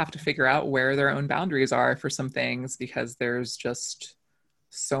maybe have to figure out where their own boundaries are for some things, because there's just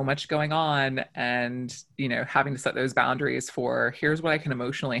so much going on, and having to set those boundaries for here's what I can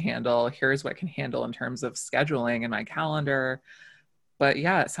emotionally handle, here's what I can handle in terms of scheduling and my calendar. But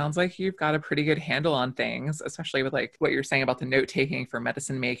yeah, it sounds like you've got a pretty good handle on things, especially with like what you're saying about the note taking for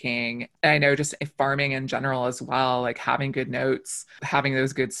medicine making. And I know just farming in general as well, like having good notes, having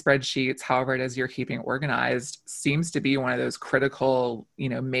those good spreadsheets, however it is you're keeping organized, seems to be one of those critical,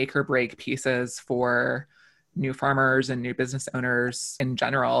 make or break pieces for new farmers and new business owners in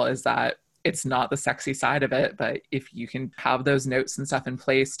general, is that it's not the sexy side of it, but if you can have those notes and stuff in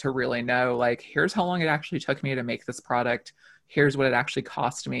place to really know, like, here's how long it actually took me to make this product, here's what it actually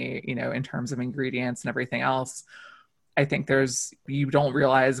cost me, in terms of ingredients and everything else. I think you don't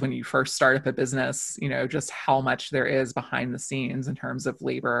realize when you first start up a business, just how much there is behind the scenes in terms of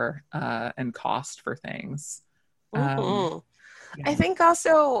labor and cost for things. Yeah. I think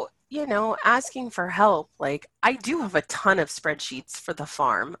also, asking for help, like I do have a ton of spreadsheets for the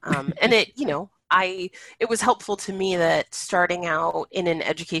farm. And it was helpful to me that starting out in an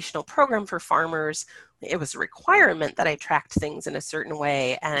educational program for farmers, it was a requirement that I tracked things in a certain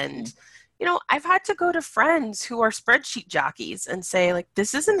way. And, I've had to go to friends who are spreadsheet jockeys and say, like,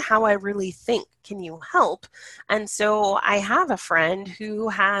 this isn't how I really think. Can you help? And so I have a friend who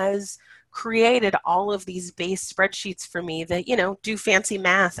has created all of these base spreadsheets for me that, do fancy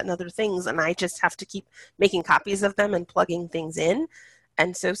math and other things. And I just have to keep making copies of them and plugging things in.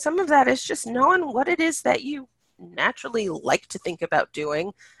 And so some of that is just knowing what it is that you naturally like to think about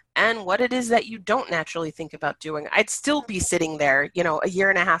doing and what it is that you don't naturally think about doing. I'd still be sitting there, a year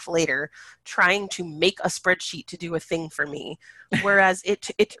and a half later, trying to make a spreadsheet to do a thing for me. Whereas it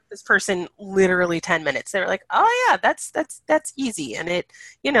took this person literally 10 minutes. They were like, oh yeah, that's easy. And it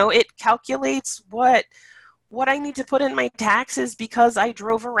calculates what I need to put in my taxes because I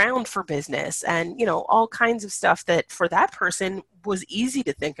drove around for business and, all kinds of stuff that for that person was easy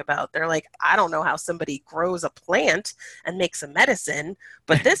to think about. They're like, I don't know how somebody grows a plant and makes a medicine,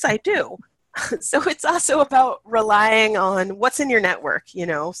 but this I do. So it's also about relying on what's in your network,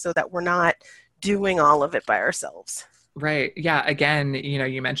 so that we're not doing all of it by ourselves. Right. Yeah. Again,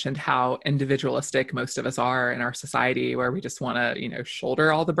 you mentioned how individualistic most of us are in our society, where we just want to,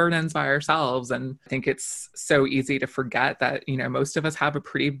 shoulder all the burdens by ourselves. And I think it's so easy to forget that, most of us have a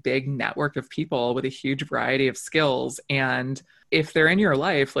pretty big network of people with a huge variety of skills. And if they're in your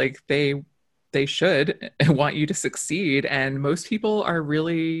life, like they should want you to succeed. And most people are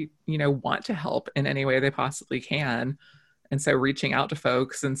really, want to help in any way they possibly can. And so reaching out to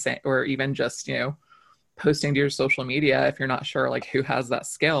folks and say, or even just, posting to your social media, if you're not sure like who has that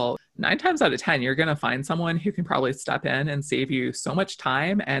skill, 9 times out of 10, you're going to find someone who can probably step in and save you so much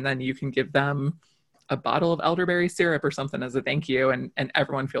time. And then you can give them a bottle of elderberry syrup or something as a thank you. And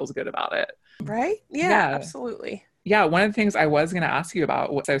everyone feels good about it. Right? Yeah, absolutely. Yeah. One of the things I was going to ask you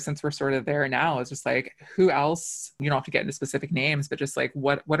about, so since we're sort of there now, is just like, who else, you don't have to get into specific names, but just like,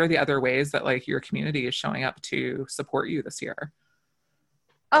 what are the other ways that like your community is showing up to support you this year?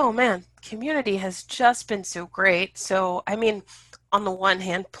 Oh man, community has just been so great. So, I mean, on the one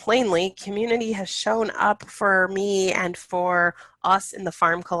hand, plainly, community has shown up for me and for us in the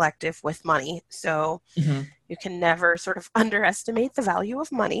Farm Collective with money. So you can never sort of underestimate the value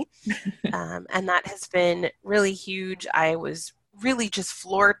of money. And that has been really huge. I was really just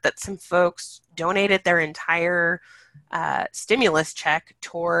floored that some folks donated their entire stimulus check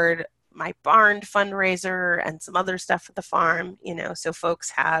toward my barn fundraiser and some other stuff at the farm, so folks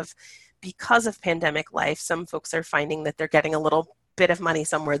have, because of pandemic life, some folks are finding that they're getting a little bit of money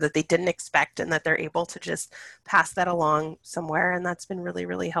somewhere that they didn't expect, and that they're able to just pass that along somewhere. And that's been really,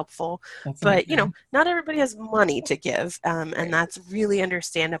 really helpful. That's But, amazing. not everybody has money to give, and Right. that's really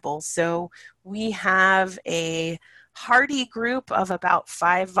understandable. So we have a hearty group of about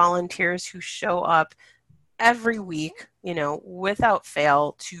 5 volunteers who show up every week, without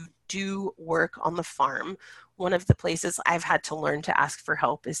fail, to do work on the farm. One of the places I've had to learn to ask for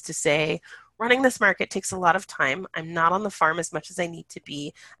help is to say, running this market takes a lot of time. I'm not on the farm as much as I need to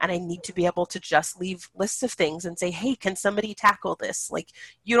be, and I need to be able to just leave lists of things and say, hey, can somebody tackle this? Like,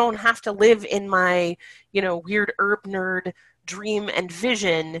 you don't have to live in my, weird herb nerd dream and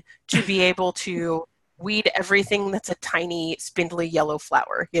vision to be able to weed everything that's a tiny, spindly yellow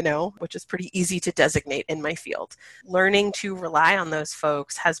flower, which is pretty easy to designate in my field. Learning to rely on those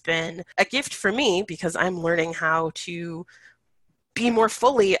folks has been a gift for me, because I'm learning how to be more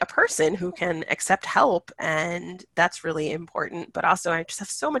fully a person who can accept help, and that's really important. But also, I just have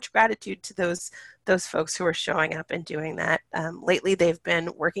so much gratitude to those folks who are showing up and doing that. Lately, they've been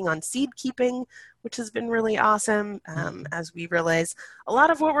working on seed keeping, which has been really awesome. As we realize, a lot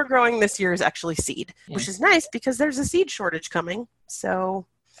of what we're growing this year is actually seed, Yeah. which is nice because there's a seed shortage coming. So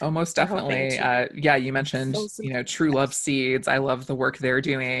Oh, most we're hoping definitely. to Yeah, you mentioned, fill some. True Love Seeds. I love the work they're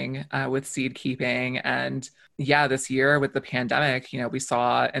doing with seed keeping. And yeah, this year with the pandemic, we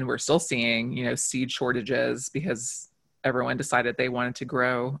saw and we're still seeing, seed shortages because everyone decided they wanted to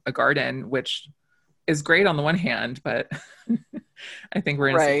grow a garden, which is great on the one hand, but I think we're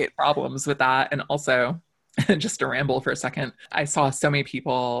going to see Right. problems with that. And also, just to ramble for a second, I saw so many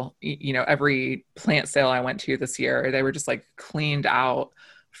people, every plant sale I went to this year, they were just like cleaned out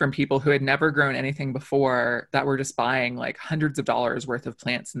from people who had never grown anything before, that were just buying like hundreds of dollars worth of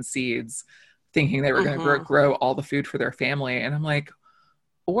plants and seeds, thinking they were going to Hmm. grow all the food for their family. And I'm like,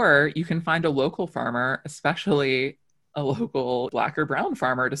 or you can find a local farmer, especially a local black or brown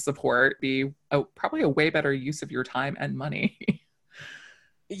farmer to support, be probably a way better use of your time and money.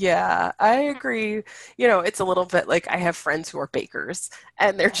 Yeah, I agree. It's a little bit like I have friends who are bakers,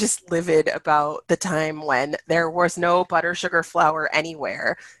 and they're just livid about the time when there was no butter, sugar, flour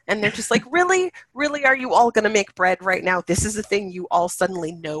anywhere. And they're just like, really? Really, are you all going to make bread right now? This is the thing you all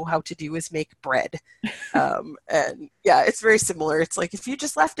suddenly know how to do, is make bread. And yeah, it's very similar. It's like, if you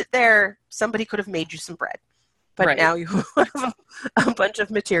just left it there, somebody could have made you some bread. But Right. now you have a bunch of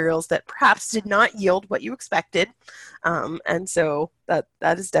materials that perhaps did not yield what you expected, and so that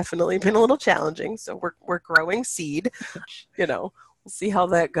has definitely been a little challenging. So we're growing seed. We'll see how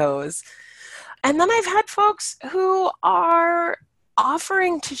that goes. And then I've had folks who are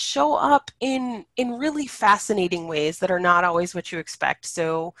offering to show up in really fascinating ways that are not always what you expect.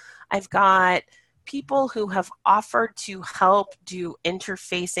 So I've got people who have offered to help do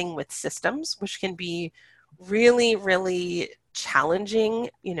interfacing with systems, which can be really, really challenging.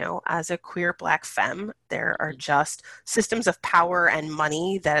 As a queer Black femme, there are just systems of power and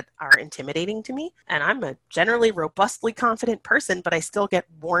money that are intimidating to me. And I'm a generally robustly confident person, but I still get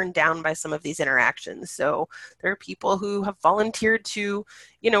worn down by some of these interactions. So there are people who have volunteered to,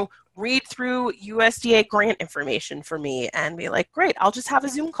 read through USDA grant information for me and be like, great, I'll just have a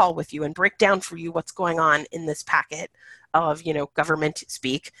Zoom call with you and break down for you what's going on in this packet of, government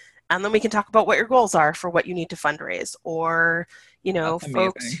speak. And then we can talk about what your goals are for what you need to fundraise. Or, That's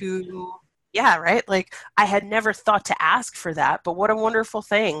folks amazing. who, yeah, right? Like, I had never thought to ask for that, but what a wonderful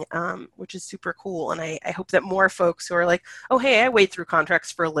thing, which is super cool. And I hope that more folks who are like, oh, hey, I wade through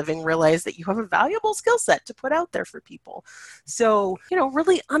contracts for a living, realize that you have a valuable skill set to put out there for people. So,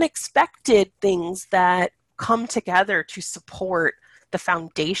 really unexpected things that come together to support the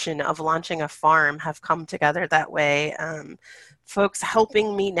foundation of launching a farm have come together that way. Folks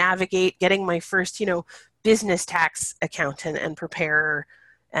helping me navigate getting my first, business tax accountant and preparer,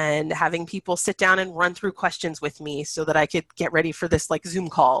 and having people sit down and run through questions with me so that I could get ready for this like Zoom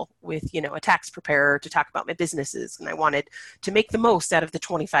call with, a tax preparer to talk about my businesses. And I wanted to make the most out of the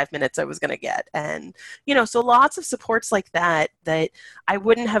 25 minutes I was going to get. And, so lots of supports like that I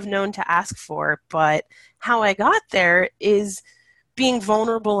wouldn't have known to ask for. But how I got there is being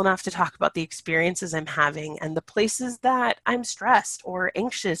vulnerable enough to talk about the experiences I'm having and the places that I'm stressed or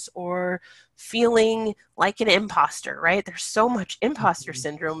anxious or feeling like an imposter, right? There's so much imposter Mhm.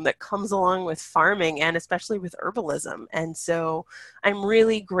 syndrome that comes along with farming and especially with herbalism. And so I'm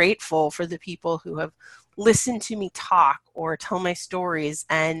really grateful for the people who have listened to me talk or tell my stories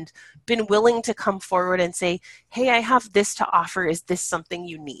and been willing to come forward and say, hey, I have this to offer. Is this something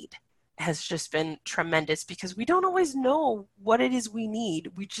you need? Has just been tremendous, because we don't always know what it is we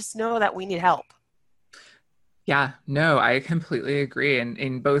need. We just know that we need help. Yeah, no, I completely agree. And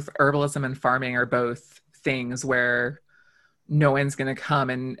in both herbalism and farming are both things where no one's going to come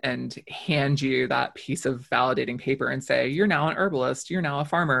and hand you that piece of validating paper and say, you're now an herbalist, you're now a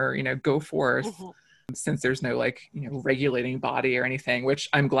farmer, go forth. Mhm. Since there's no regulating body or anything, which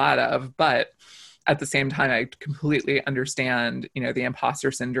I'm glad of. But at the same time, I completely understand, the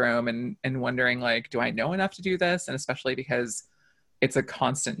imposter syndrome and wondering do I know enough to do this? And especially because it's a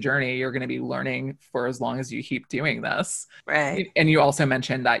constant journey. You're going to be learning for as long as you keep doing this. Right. And you also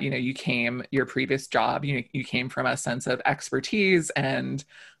mentioned that, your previous job, you came from a sense of expertise and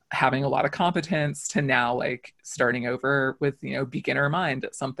having a lot of competence to now starting over with, beginner mind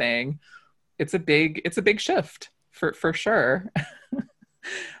at something. It's a big shift for sure.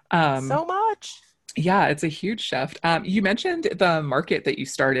 So much. Yeah, it's a huge shift. You mentioned the market that you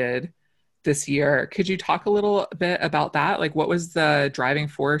started this year. Could you talk a little bit about that? What was the driving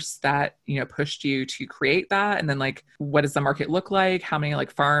force that, pushed you to create that? And then what does the market look like? How many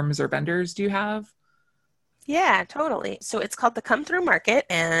farms or vendors do you have? Yeah, totally. So it's called the Come Through Market,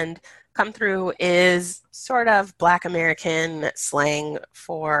 and Come Through is sort of Black American slang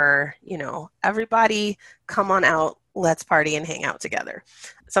for, everybody come on out, let's party and hang out together.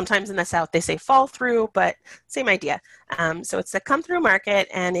 Sometimes in the South they say fall through, but same idea. So it's the Come Through Market,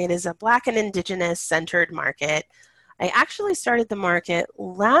 and it is a Black and Indigenous centered market. I actually started the market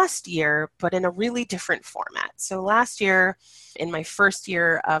last year, but in a really different format. So last year, in my first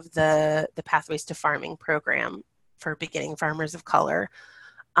year of the Pathways to Farming program for beginning farmers of color,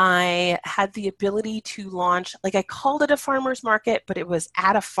 I had the ability to launch, I called it a farmer's market, but it was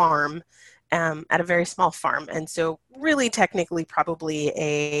at a farm, at a very small farm. And so really technically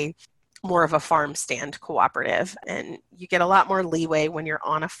probably more of a farm stand cooperative, and you get a lot more leeway when you're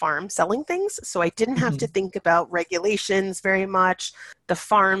on a farm selling things. So I didn't have to think about regulations very much. The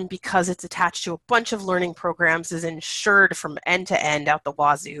farm, because it's attached to a bunch of learning programs, is insured from end to end out the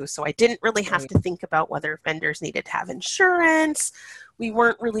wazoo. So I didn't really have to think about whether vendors needed to have insurance. We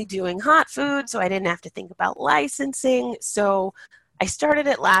weren't really doing hot food, so I didn't have to think about licensing. So I started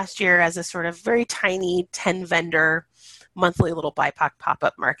it last year as a sort of very tiny 10 vendor monthly little BIPOC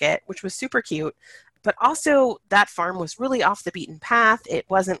pop-up market, which was super cute. But also that farm was really off the beaten path. It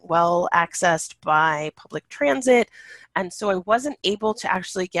wasn't well accessed by public transit. And so I wasn't able to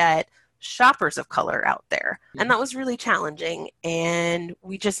actually get shoppers of color out there. And that was really challenging. And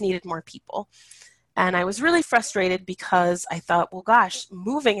we just needed more people. And I was really frustrated because I thought, well, gosh,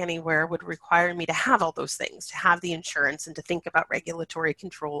 moving anywhere would require me to have all those things, to have the insurance and to think about regulatory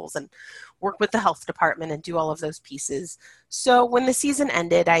controls and work with the health department and do all of those pieces. So when the season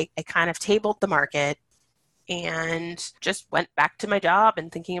ended, I kind of tabled the market and just went back to my job and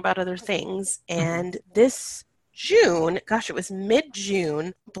thinking about other things. And this June, gosh, it was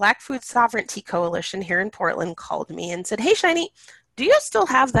mid-June, Black Food Sovereignty Coalition here in Portland called me and said, hey, Shiny, do you still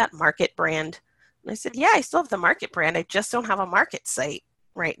have that market brand? And I said, yeah, I still have the market brand. I just don't have a market site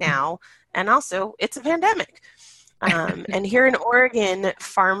right now. And also, it's a pandemic. And here in Oregon,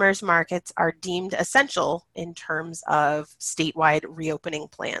 farmers markets are deemed essential in terms of statewide reopening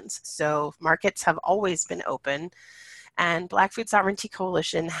plans. So markets have always been open. And Black Food Sovereignty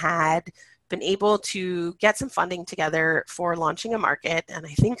Coalition had been able to get some funding together for launching a market. And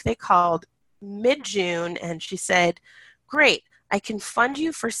I think they called mid-June, and she said, great, I can fund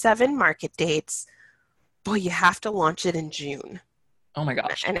you for 7 market dates, but you have to launch it in June. Oh my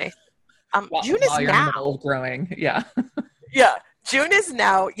gosh. And June is now. You're in the middle of growing. Yeah. Yeah. June is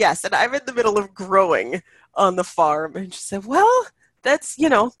now. Yes. And I'm in the middle of growing on the farm. And she said, well, that's,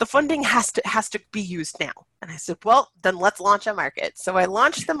 the funding has to be used now. And I said, well, then let's launch a market. So I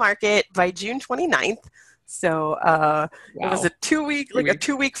launched the market by June 29th. So It was a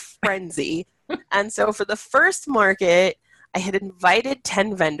 2-week frenzy. And so for the first market, I had invited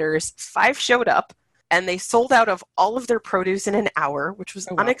 10 vendors, 5 showed up, and they sold out of all of their produce in an hour, which was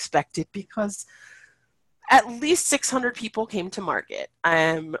unexpected because at least 600 people came to market.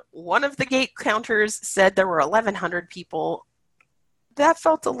 One of the gate counters said there were 1,100 people. That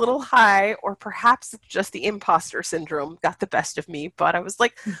felt a little high, or perhaps just the imposter syndrome got the best of me. But I was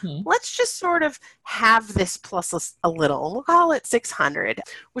like, let's just sort of have this plus a little. We'll call it 600,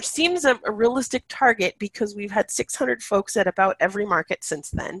 which seems a realistic target because we've had 600 folks at about every market since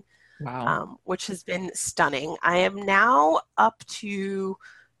then. Wow. Which has been stunning. I am now up to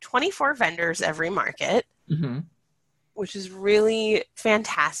 24 vendors every market, which is really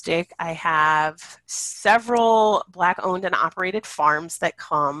fantastic. I have several Black-owned and operated farms that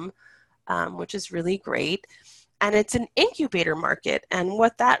come, which is really great. And it's an incubator market. And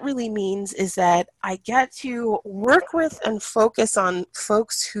what that really means is that I get to work with and focus on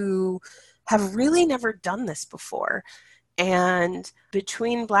folks who have really never done this before. And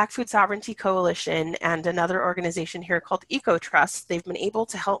between Black Food Sovereignty Coalition and another organization here called EcoTrust, they've been able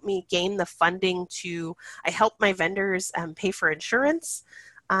to help me gain the funding I help my vendors pay for insurance.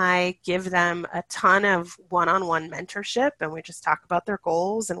 I give them a ton of one-on-one mentorship, and we just talk about their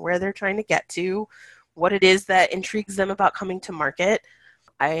goals and where they're trying to get to, what it is that intrigues them about coming to market.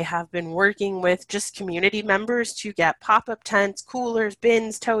 I have been working with just community members to get pop-up tents, coolers,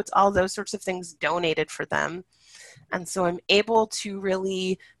 bins, totes, all those sorts of things donated for them. And so I'm able to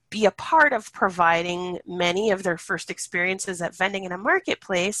really be a part of providing many of their first experiences at vending in a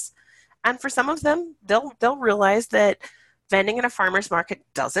marketplace. And for some of them, they'll realize that vending in a farmer's market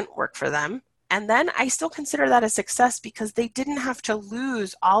doesn't work for them. And then I still consider that a success because they didn't have to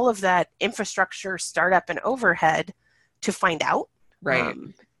lose all of that infrastructure, startup, and overhead to find out. Right.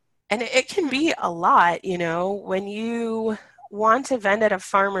 And it can be a lot, when you want to vend at a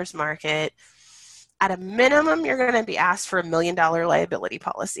farmer's market. At a minimum, you're going to be asked for $1 million liability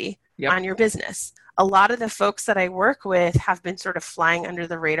policy on your business. A lot of the folks that I work with have been sort of flying under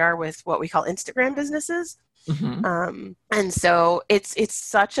the radar with what we call Instagram businesses. Mm-hmm. And so it's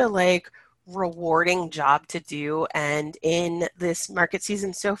such a rewarding job to do. And in this market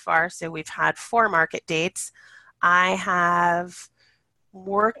season so far, so we've had 4 market dates. I have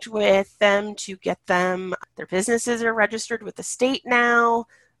worked with them to get their businesses are registered with the state now.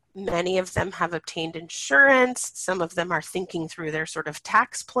 Many of them have obtained insurance. Some of them are thinking through their sort of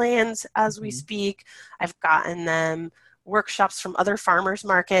tax plans as we speak. I've gotten them workshops from other farmers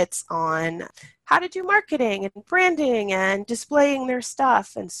markets on how to do marketing and branding and displaying their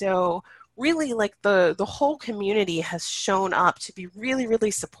stuff. And so really the whole community has shown up to be really,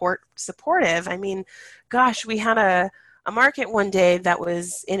 really supportive. I mean, gosh, we had a market one day that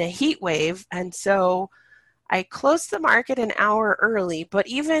was in a heat wave. And so I closed the market an hour early, but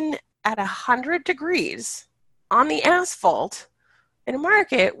even at 100 degrees on the asphalt in a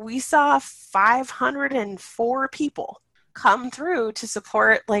market, we saw 504 people come through to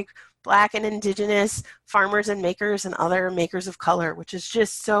support Black and Indigenous farmers and makers and other makers of color, which is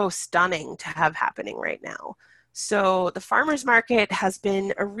just so stunning to have happening right now. So the farmers market has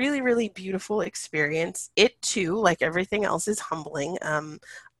been a really, really beautiful experience. It too, like everything else, is humbling.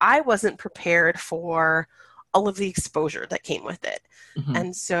 I wasn't prepared for all of the exposure that came with it. Mm-hmm.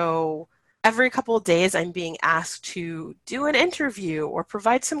 And so every couple of days I'm being asked to do an interview or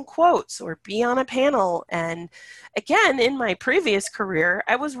provide some quotes or be on a panel. And again, in my previous career,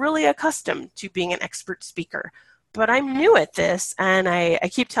 I was really accustomed to being an expert speaker. But I'm new at this, and I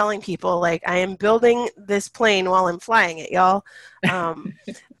keep telling people, I am building this plane while I'm flying it, y'all. And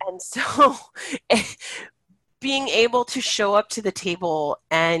so being able to show up to the table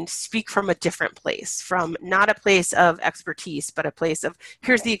and speak from a different place, from not a place of expertise, but a place of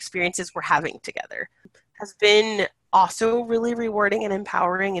here's the experiences we're having together, has been also really rewarding and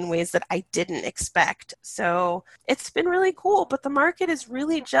empowering in ways that I didn't expect. So it's been really cool, but the market is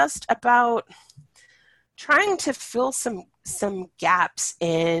really just about trying to fill some gaps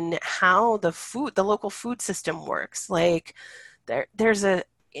in how the local food system works. There's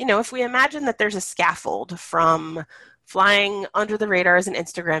if we imagine that there's a scaffold from flying under the radar as an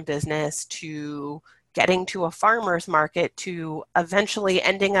Instagram business to getting to a farmer's market to eventually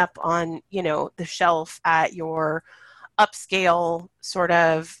ending up on, the shelf at your upscale sort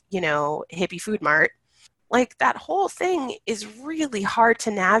of, hippie food mart, that whole thing is really hard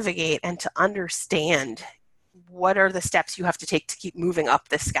to navigate and to understand. What are the steps you have to take to keep moving up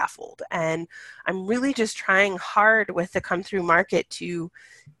this scaffold? And I'm really just trying hard with the Come Through Market to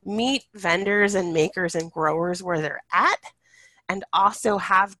meet vendors and makers and growers where they're at, and also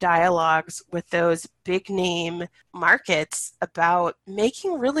have dialogues with those big name markets about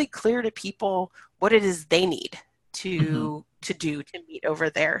making really clear to people what it is they need to meet over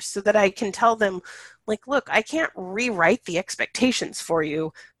there, so that I can tell them, look, I can't rewrite the expectations for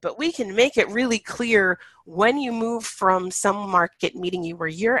you, but we can make it really clear when you move from some market meeting you where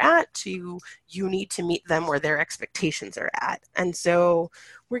you're at to you need to meet them where their expectations are at. And so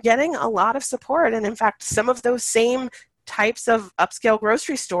we're getting a lot of support. And in fact, some of those same types of upscale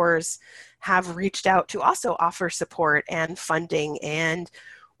grocery stores have reached out to also offer support and funding and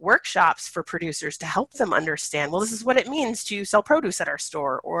workshops for producers to help them understand, well, this is what it means to sell produce at our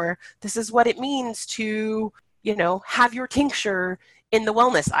store, or this is what it means to, have your tincture in the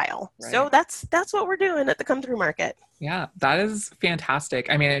wellness aisle. Right. So that's what we're doing at the Come Through Market. Yeah, that is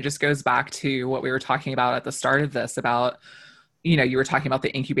fantastic. I mean, it just goes back to what we were talking about at the start of this about, you were talking about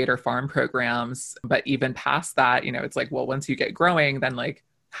the incubator farm programs, but even past that, it's once you get growing, then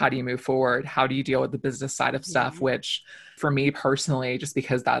how do you move forward? How do you deal with the business side of stuff, which for me personally, just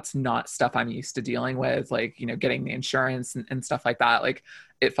because that's not stuff I'm used to dealing with, like, getting the insurance and stuff like that, like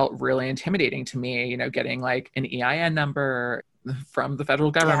it felt really intimidating to me, getting like an EIN number from the federal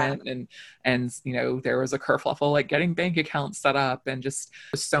government. And there was a kerfuffle like getting bank accounts set up, and just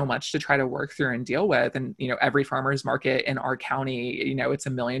so much to try to work through and deal with. And every farmers market in our county, it's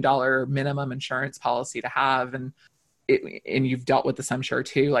 $1 million minimum insurance policy to have. And you've dealt with this, I'm sure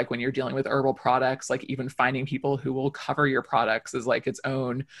too, like when you're dealing with herbal products, like even finding people who will cover your products is like its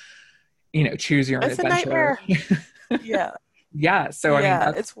own, choose your own It's a adventure. nightmare. Yeah. Yeah. So, I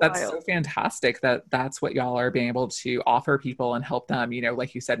mean, it's that's wild. so fantastic that that's what y'all are being able to offer people and help them,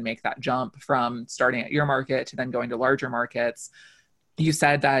 like you said, make that jump from starting at your market to then going to larger markets. You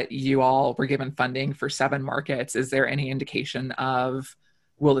said that you all were given funding for 7 markets. Is there any indication of,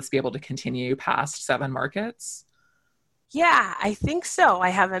 will this be able to continue past 7 markets? Yeah, I think so. I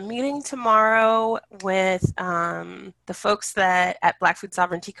have a meeting tomorrow with the folks that at Black Food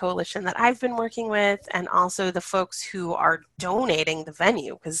Sovereignty Coalition that I've been working with, and also the folks who are donating the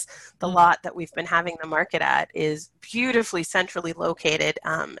venue, because the lot that we've been having the market at is beautifully centrally located,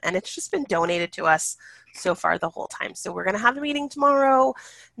 and it's just been donated to us so far the whole time. So we're going to have a meeting tomorrow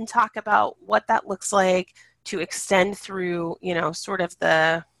and talk about what that looks like to extend through, sort of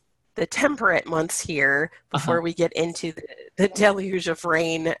the temperate months here before we get into the deluge of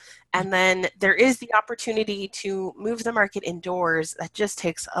rain. And then there is the opportunity to move the market indoors. That just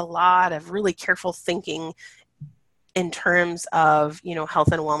takes a lot of really careful thinking in terms of,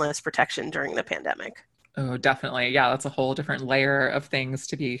 health and wellness protection during the pandemic. Oh, definitely. Yeah, that's a whole different layer of things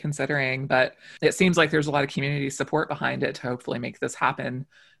to be considering. But it seems like there's a lot of community support behind it to hopefully make this happen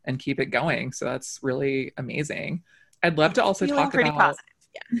and keep it going. So that's really amazing. I'd love to also Feeling talk pretty about positive.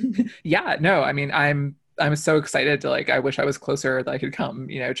 Yeah. Yeah, no, I mean, I'm so excited to, like, I wish I was closer that I could come,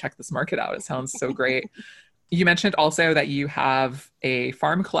 check this market out. It sounds so great. You mentioned also that you have a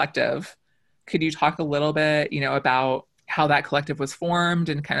farm collective. Could you talk a little bit, about how that collective was formed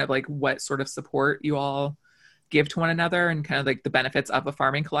and kind of like what sort of support you all give to one another and kind of like the benefits of a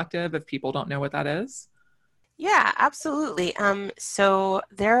farming collective if people don't know what that is? Yeah, absolutely. So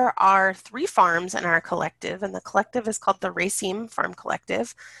there are 3 farms in our collective, and the collective is called the Racine Farm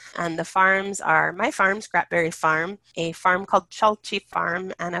Collective. And the farms are my farm, Scrapberry Farm, a farm called Chulchi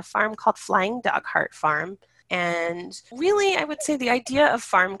Farm, and a farm called Flying Dog Heart Farm. And really, I would say the idea of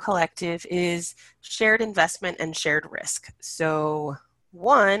farm collective is shared investment and shared risk. So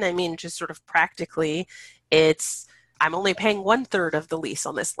one, I mean, just sort of practically, I'm only paying 1/3 of the lease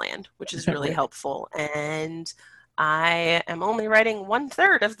on this land, which is really Right. helpful. And I am only writing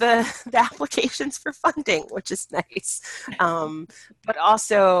 1/3 of the applications for funding, which is nice. But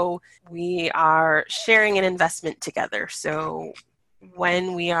also, we are sharing an investment together. So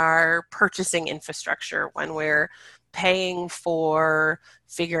when we are purchasing infrastructure, when we're paying for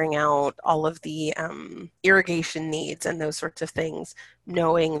figuring out all of the irrigation needs and those sorts of things,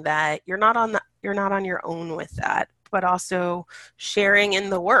 knowing that you're not on your own with that, but also sharing in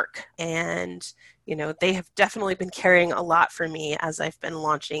the work. And they have definitely been carrying a lot for me as I've been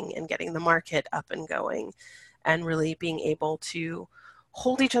launching and getting the market up and going, and really being able to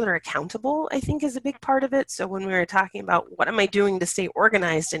hold each other accountable, I think, is a big part of it. So when we were talking about what am I doing to stay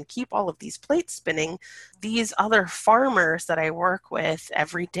organized and keep all of these plates spinning, these other farmers that I work with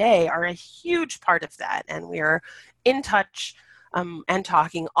every day are a huge part of that. And we are in touch and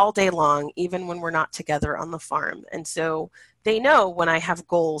talking all day long, even when we're not together on the farm. And so they know when I have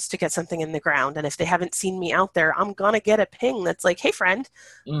goals to get something in the ground. And if they haven't seen me out there, I'm going to get a ping that's like, hey, friend,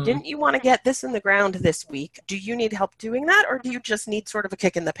 didn't you want to get this in the ground this week? Do you need help doing that? Or do you just need sort of a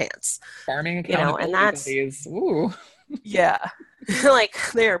kick in the pants? Farming accountability And that's, buddies. Ooh. yeah, like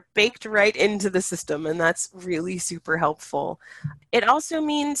they're baked right into the system. And that's really super helpful. It also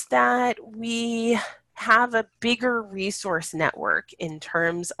means that we have a bigger resource network in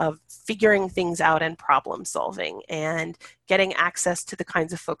terms of figuring things out and problem solving and getting access to the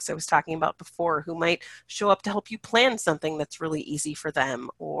kinds of folks I was talking about before who might show up to help you plan something that's really easy for them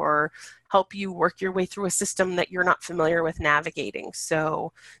or help you work your way through a system that you're not familiar with navigating.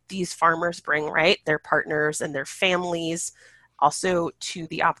 So these farmers bring, right, their partners and their families also to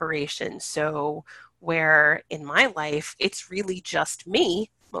the operation. So where in my life, it's really just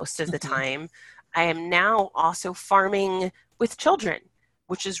me most of the time, I am now also farming with children,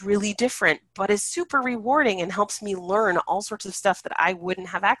 which is really different, but is super rewarding and helps me learn all sorts of stuff that I wouldn't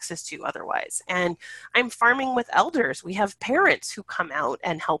have access to otherwise. And I'm farming with elders. We have parents who come out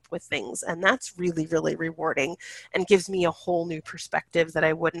and help with things, and that's really, really rewarding and gives me a whole new perspective that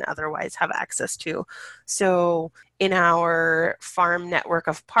I wouldn't otherwise have access to. So in our farm network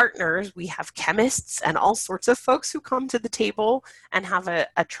of partners, we have chemists and all sorts of folks who come to the table and have a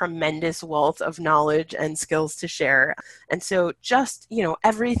tremendous wealth of knowledge and skills to share. And so just,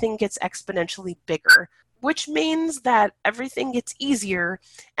 everything gets exponentially bigger, which means that everything gets easier,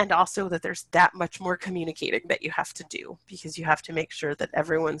 and also that there's that much more communicating that you have to do, because you have to make sure that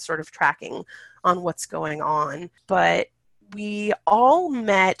everyone's sort of tracking on what's going on. But we all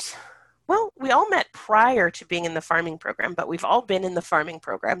met prior to being in the farming program, but we've all been in the farming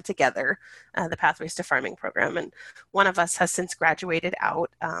program together, the Pathways to Farming program. And one of us has since graduated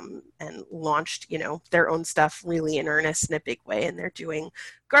out and launched, their own stuff really in earnest in a big way. And they're doing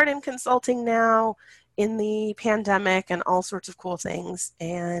garden consulting now in the pandemic and all sorts of cool things.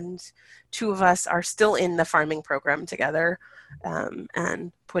 And two of us are still in the farming program together,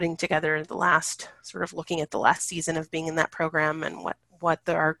 and putting together looking at the last season of being in that program and what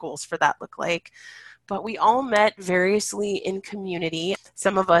our goals for that look like. But we all met variously in community,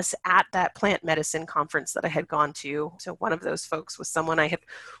 some of us at that plant medicine conference that I had gone to. So one of those folks was someone I had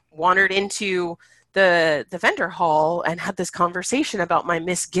wandered into the vendor hall and had this conversation about my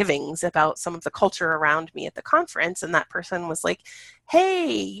misgivings about some of the culture around me at the conference. And that person was like,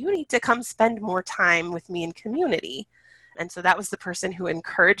 hey, you need to come spend more time with me in community. And so that was the person who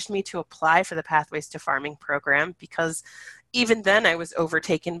encouraged me to apply for the Pathways to Farming program, because even then I was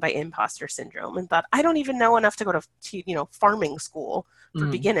overtaken by imposter syndrome and thought, I don't even know enough to go to farming school for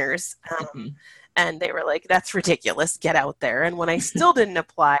beginners. And they were like, that's ridiculous, get out there. And when I still didn't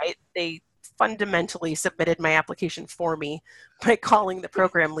apply, they fundamentally submitted my application for me by calling the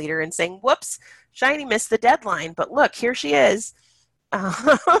program leader and saying, whoops, Shiny missed the deadline, but look, here she is.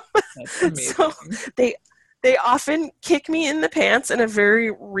 That's amazing. So they often kick me in the pants in a very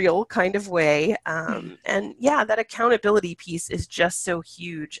real kind of way. And yeah, that accountability piece is just so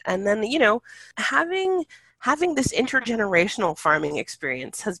huge. And then, having this intergenerational farming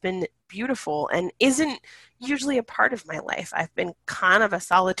experience has been beautiful and isn't usually a part of my life. I've been kind of a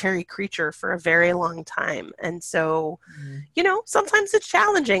solitary creature for a very long time. And so, sometimes it's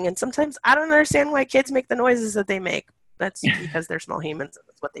challenging, and sometimes I don't understand why kids make the noises that they make. That's because they're small humans and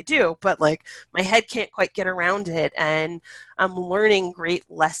that's what they do. But my head can't quite get around it. And I'm learning great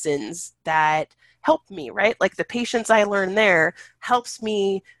lessons that help me, right? Like the patience I learn there helps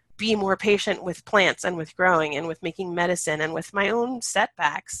me be more patient with plants and with growing and with making medicine and with my own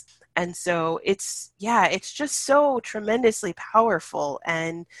setbacks. And so it's just so tremendously powerful.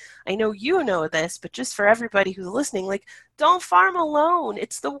 And I know you know this, but just for everybody who's listening, don't farm alone.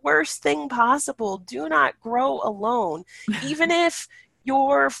 It's the worst thing possible. Do not grow alone. Even if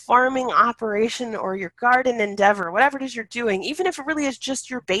your farming operation or your garden endeavor, whatever it is you're doing, even if it really is just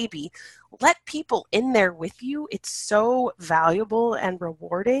your baby, let people in there with you. It's so valuable and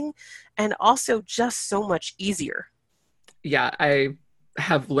rewarding, and also just so much easier. Yeah, I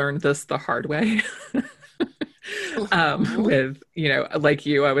have learned this the hard way. With, like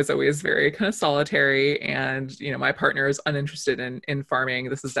you, I was always very kind of solitary, and, my partner is uninterested in farming.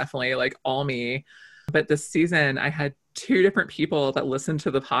 This is definitely all me. But this season I had two different people that listened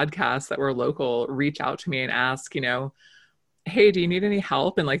to the podcast that were local reach out to me and ask, hey, do you need any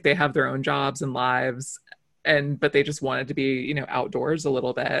help? And they have their own jobs and lives, but they just wanted to be, outdoors a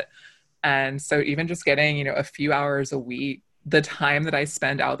little bit. And so even just getting, a few hours a week, the time that I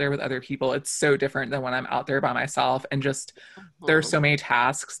spend out there with other people, it's so different than when I'm out there by myself. And just there's so many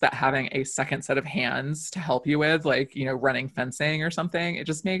tasks that having a second set of hands to help you with, running fencing or something,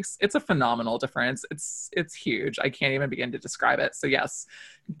 it's a phenomenal difference. It's huge. I can't even begin to describe it. So yes,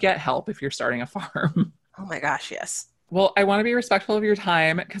 get help if you're starting a farm. Oh my gosh, yes. Well, I want to be respectful of your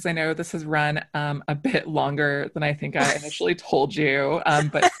time, because I know this has run a bit longer than I think I initially told you,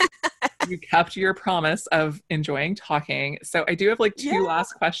 but you kept your promise of enjoying talking. So I do have two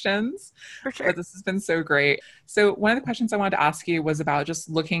last questions. For sure. But this has been so great. So one of the questions I wanted to ask you was about just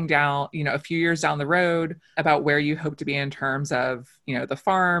looking down, a few years down the road, about where you hope to be in terms of, the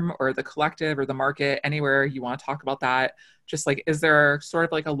farm or the collective or the market, anywhere you want to talk about that. Just is there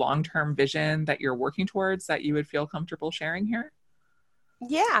sort of a long-term vision that you're working towards that you would feel comfortable sharing here?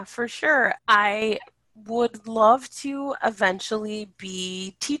 Yeah, for sure. I would love to eventually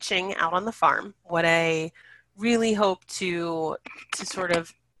be teaching out on the farm. What I really hope to sort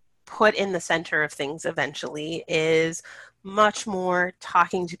of put in the center of things eventually is much more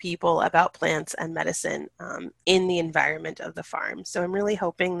talking to people about plants and medicine in the environment of the farm. So I'm really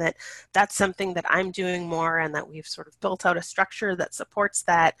hoping that that's something that I'm doing more, and that we've sort of built out a structure that supports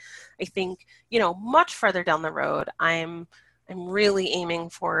that. I think, much further down the road, I'm really aiming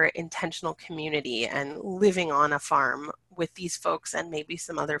for intentional community and living on a farm with these folks and maybe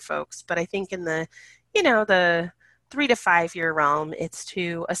some other folks. But I think in the 3 to 5 year realm, it's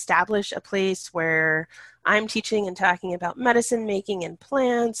to establish a place where I'm teaching and talking about medicine making and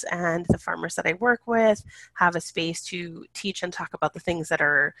plants, and the farmers that I work with have a space to teach and talk about the things that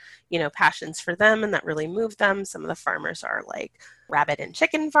are, passions for them and that really move them. Some of the farmers are like rabbit and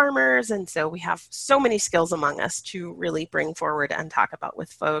chicken farmers, and so we have so many skills among us to really bring forward and talk about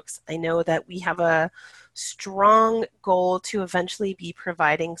with folks. I know that we have a strong goal to eventually be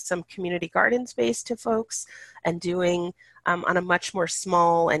providing some community garden space to folks and doing on a much more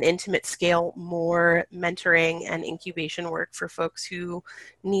small and intimate scale, more mentoring and incubation work for folks who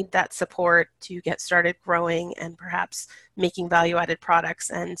need that support to get started growing and perhaps making value-added products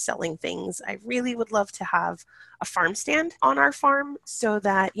and selling things. I really would love to have a farm stand on our farm so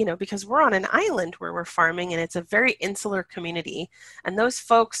that, because we're on an island where we're farming and it's a very insular community, and those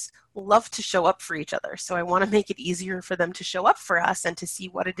folks love to show up for each other. So I want to make it easier for them to show up for us and to see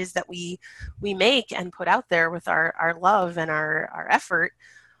what it is that we make and put out there with our love and our effort.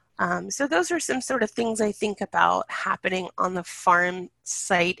 So those are some sort of things I think about happening on the farm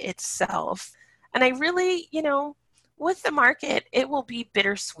site itself. And I really, with the market, it will be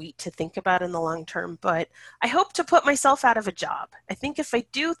bittersweet to think about in the long term, but I hope to put myself out of a job. I think if I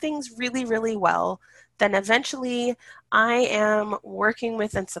do things really, really well, then eventually I am working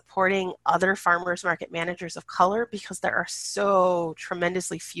with and supporting other farmers market managers of color, because there are so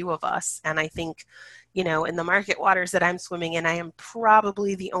tremendously few of us. And I think, in the market waters that I'm swimming in, I am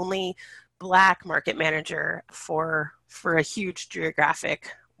probably the only Black market manager for a huge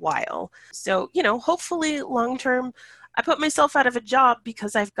geographic while. So, hopefully long term, I put myself out of a job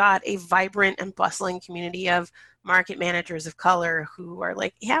because I've got a vibrant and bustling community of market managers of color who are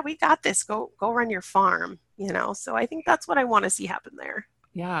like, yeah, we got this. Go run your farm, So I think that's what I want to see happen there.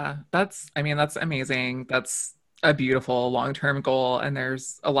 Yeah, that's amazing. That's a beautiful long-term goal. And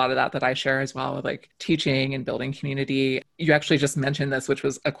there's a lot of that I share as well with like teaching and building community. You actually just mentioned this, which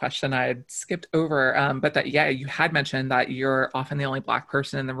was a question I had skipped over. But that, yeah, you had mentioned that you're often the only Black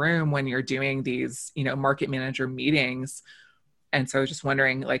person in the room when you're doing these, market manager meetings. And so I was just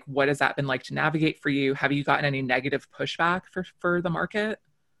wondering, like, what has that been like to navigate for you? Have you gotten any negative pushback for the market?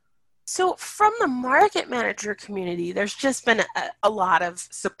 So from the market manager community, there's just been a lot of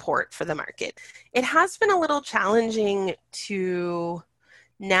support for the market. It has been a little challenging to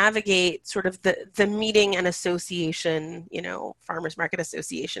navigate sort of the meeting and association, farmers market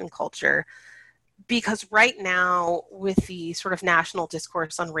association culture, because right now with the sort of national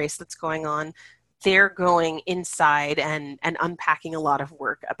discourse on race that's going on, they're going inside and unpacking a lot of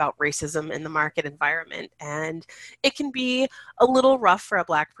work about racism in the market environment. And it can be a little rough for a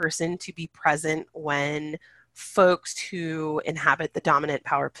Black person to be present when folks who inhabit the dominant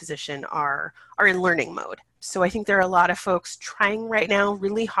power position are in learning mode. So I think there are a lot of folks trying right now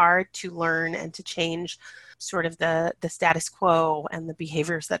really hard to learn and to change sort of the status quo and the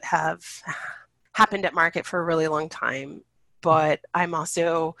behaviors that have happened at market for a really long time. But I'm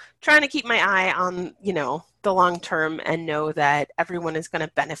also trying to keep my eye on, the long term and know that everyone is going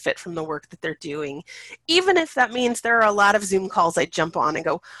to benefit from the work that they're doing. Even if that means there are a lot of Zoom calls I jump on and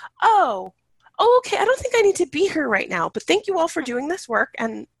go, oh, okay, I don't think I need to be here right now, but thank you all for doing this work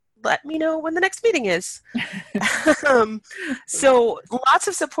and let me know when the next meeting is. So lots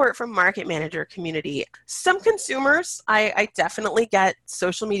of support from market manager community. Some consumers, I definitely get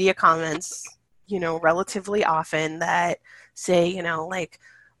social media comments, relatively often that say, like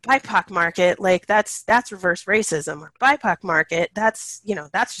BIPOC market, like that's reverse racism, or BIPOC market, that's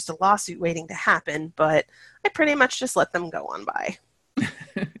just a lawsuit waiting to happen. But I pretty much just let them go on by.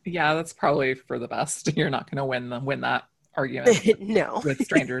 Yeah, that's probably for the best. You're not going to win that argument No. with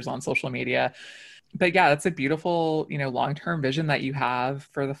strangers on social media. But yeah, that's a beautiful, long-term vision that you have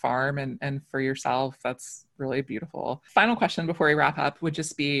for the farm and for yourself. That's really beautiful. Final question before we wrap up would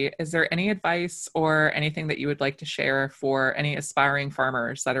just be, is there any advice or anything that you would like to share for any aspiring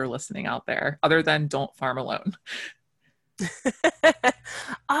farmers that are listening out there, other than don't farm alone?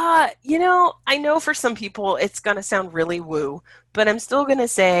 I know for some people it's going to sound really woo, but I'm still going to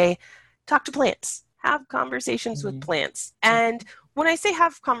say, talk to plants, have conversations with plants. And when I say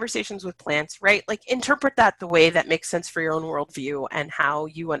have conversations with plants, right, like interpret that the way that makes sense for your own worldview and how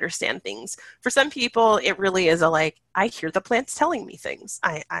you understand things. For some people, it really is I hear the plants telling me things.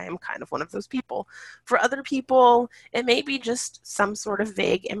 I am kind of one of those people. For other people, it may be just some sort of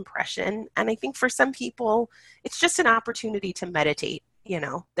vague impression. And I think for some people, it's just an opportunity to meditate.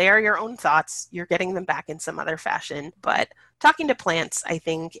 They are your own thoughts. You're getting them back in some other fashion. But talking to plants, I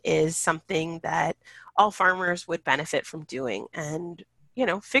think, is something that all farmers would benefit from doing. And,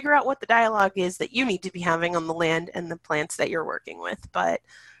 figure out what the dialogue is that you need to be having on the land and the plants that you're working with. But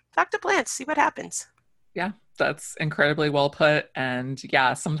talk to plants, see what happens. Yeah, that's incredibly well put. And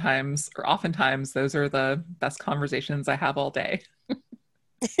yeah, sometimes or oftentimes those are the best conversations I have all day.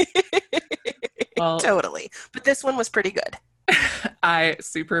 Well, Totally. But this one was pretty good. I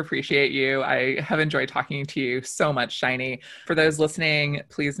super appreciate you. I have enjoyed talking to you so much, Shiny. For those listening,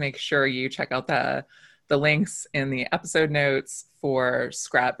 please make sure you check out the links in the episode notes for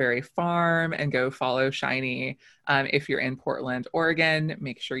Scrapberry Farm and go follow Shiny. If you're in Portland, Oregon,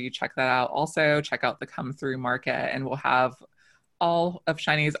 make sure you check that out. Also, check out the Come Through Market, and we'll have all of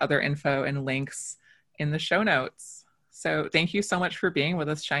Shiny's other info and links in the show notes. So thank you so much for being with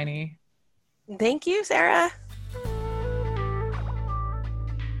us, Shiny. Thank you, Sarah.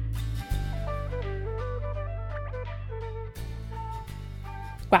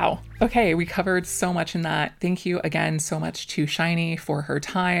 Wow. Okay, we covered so much in that. Thank you again so much to Shiny for her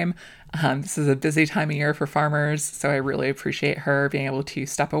time. This is a busy time of year for farmers, so I really appreciate her being able to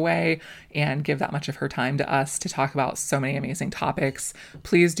step away and give that much of her time to us to talk about so many amazing topics.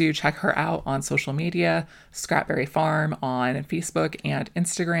 Please do check her out on social media, Scrapberry Farm on Facebook and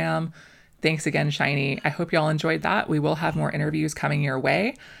Instagram. Thanks again, Shiny. I hope y'all enjoyed that. We will have more interviews coming your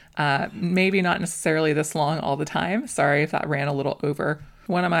way. Maybe not necessarily this long all the time. Sorry if that ran a little over.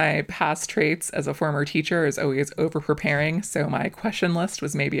 One of my past traits as a former teacher is always over preparing, so my question list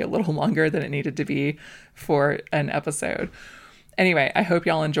was maybe a little longer than it needed to be for an episode. Anyway, I hope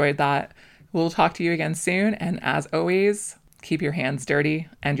y'all enjoyed that. We'll talk to you again soon, and as always, keep your hands dirty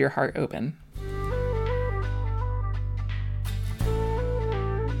and your heart open.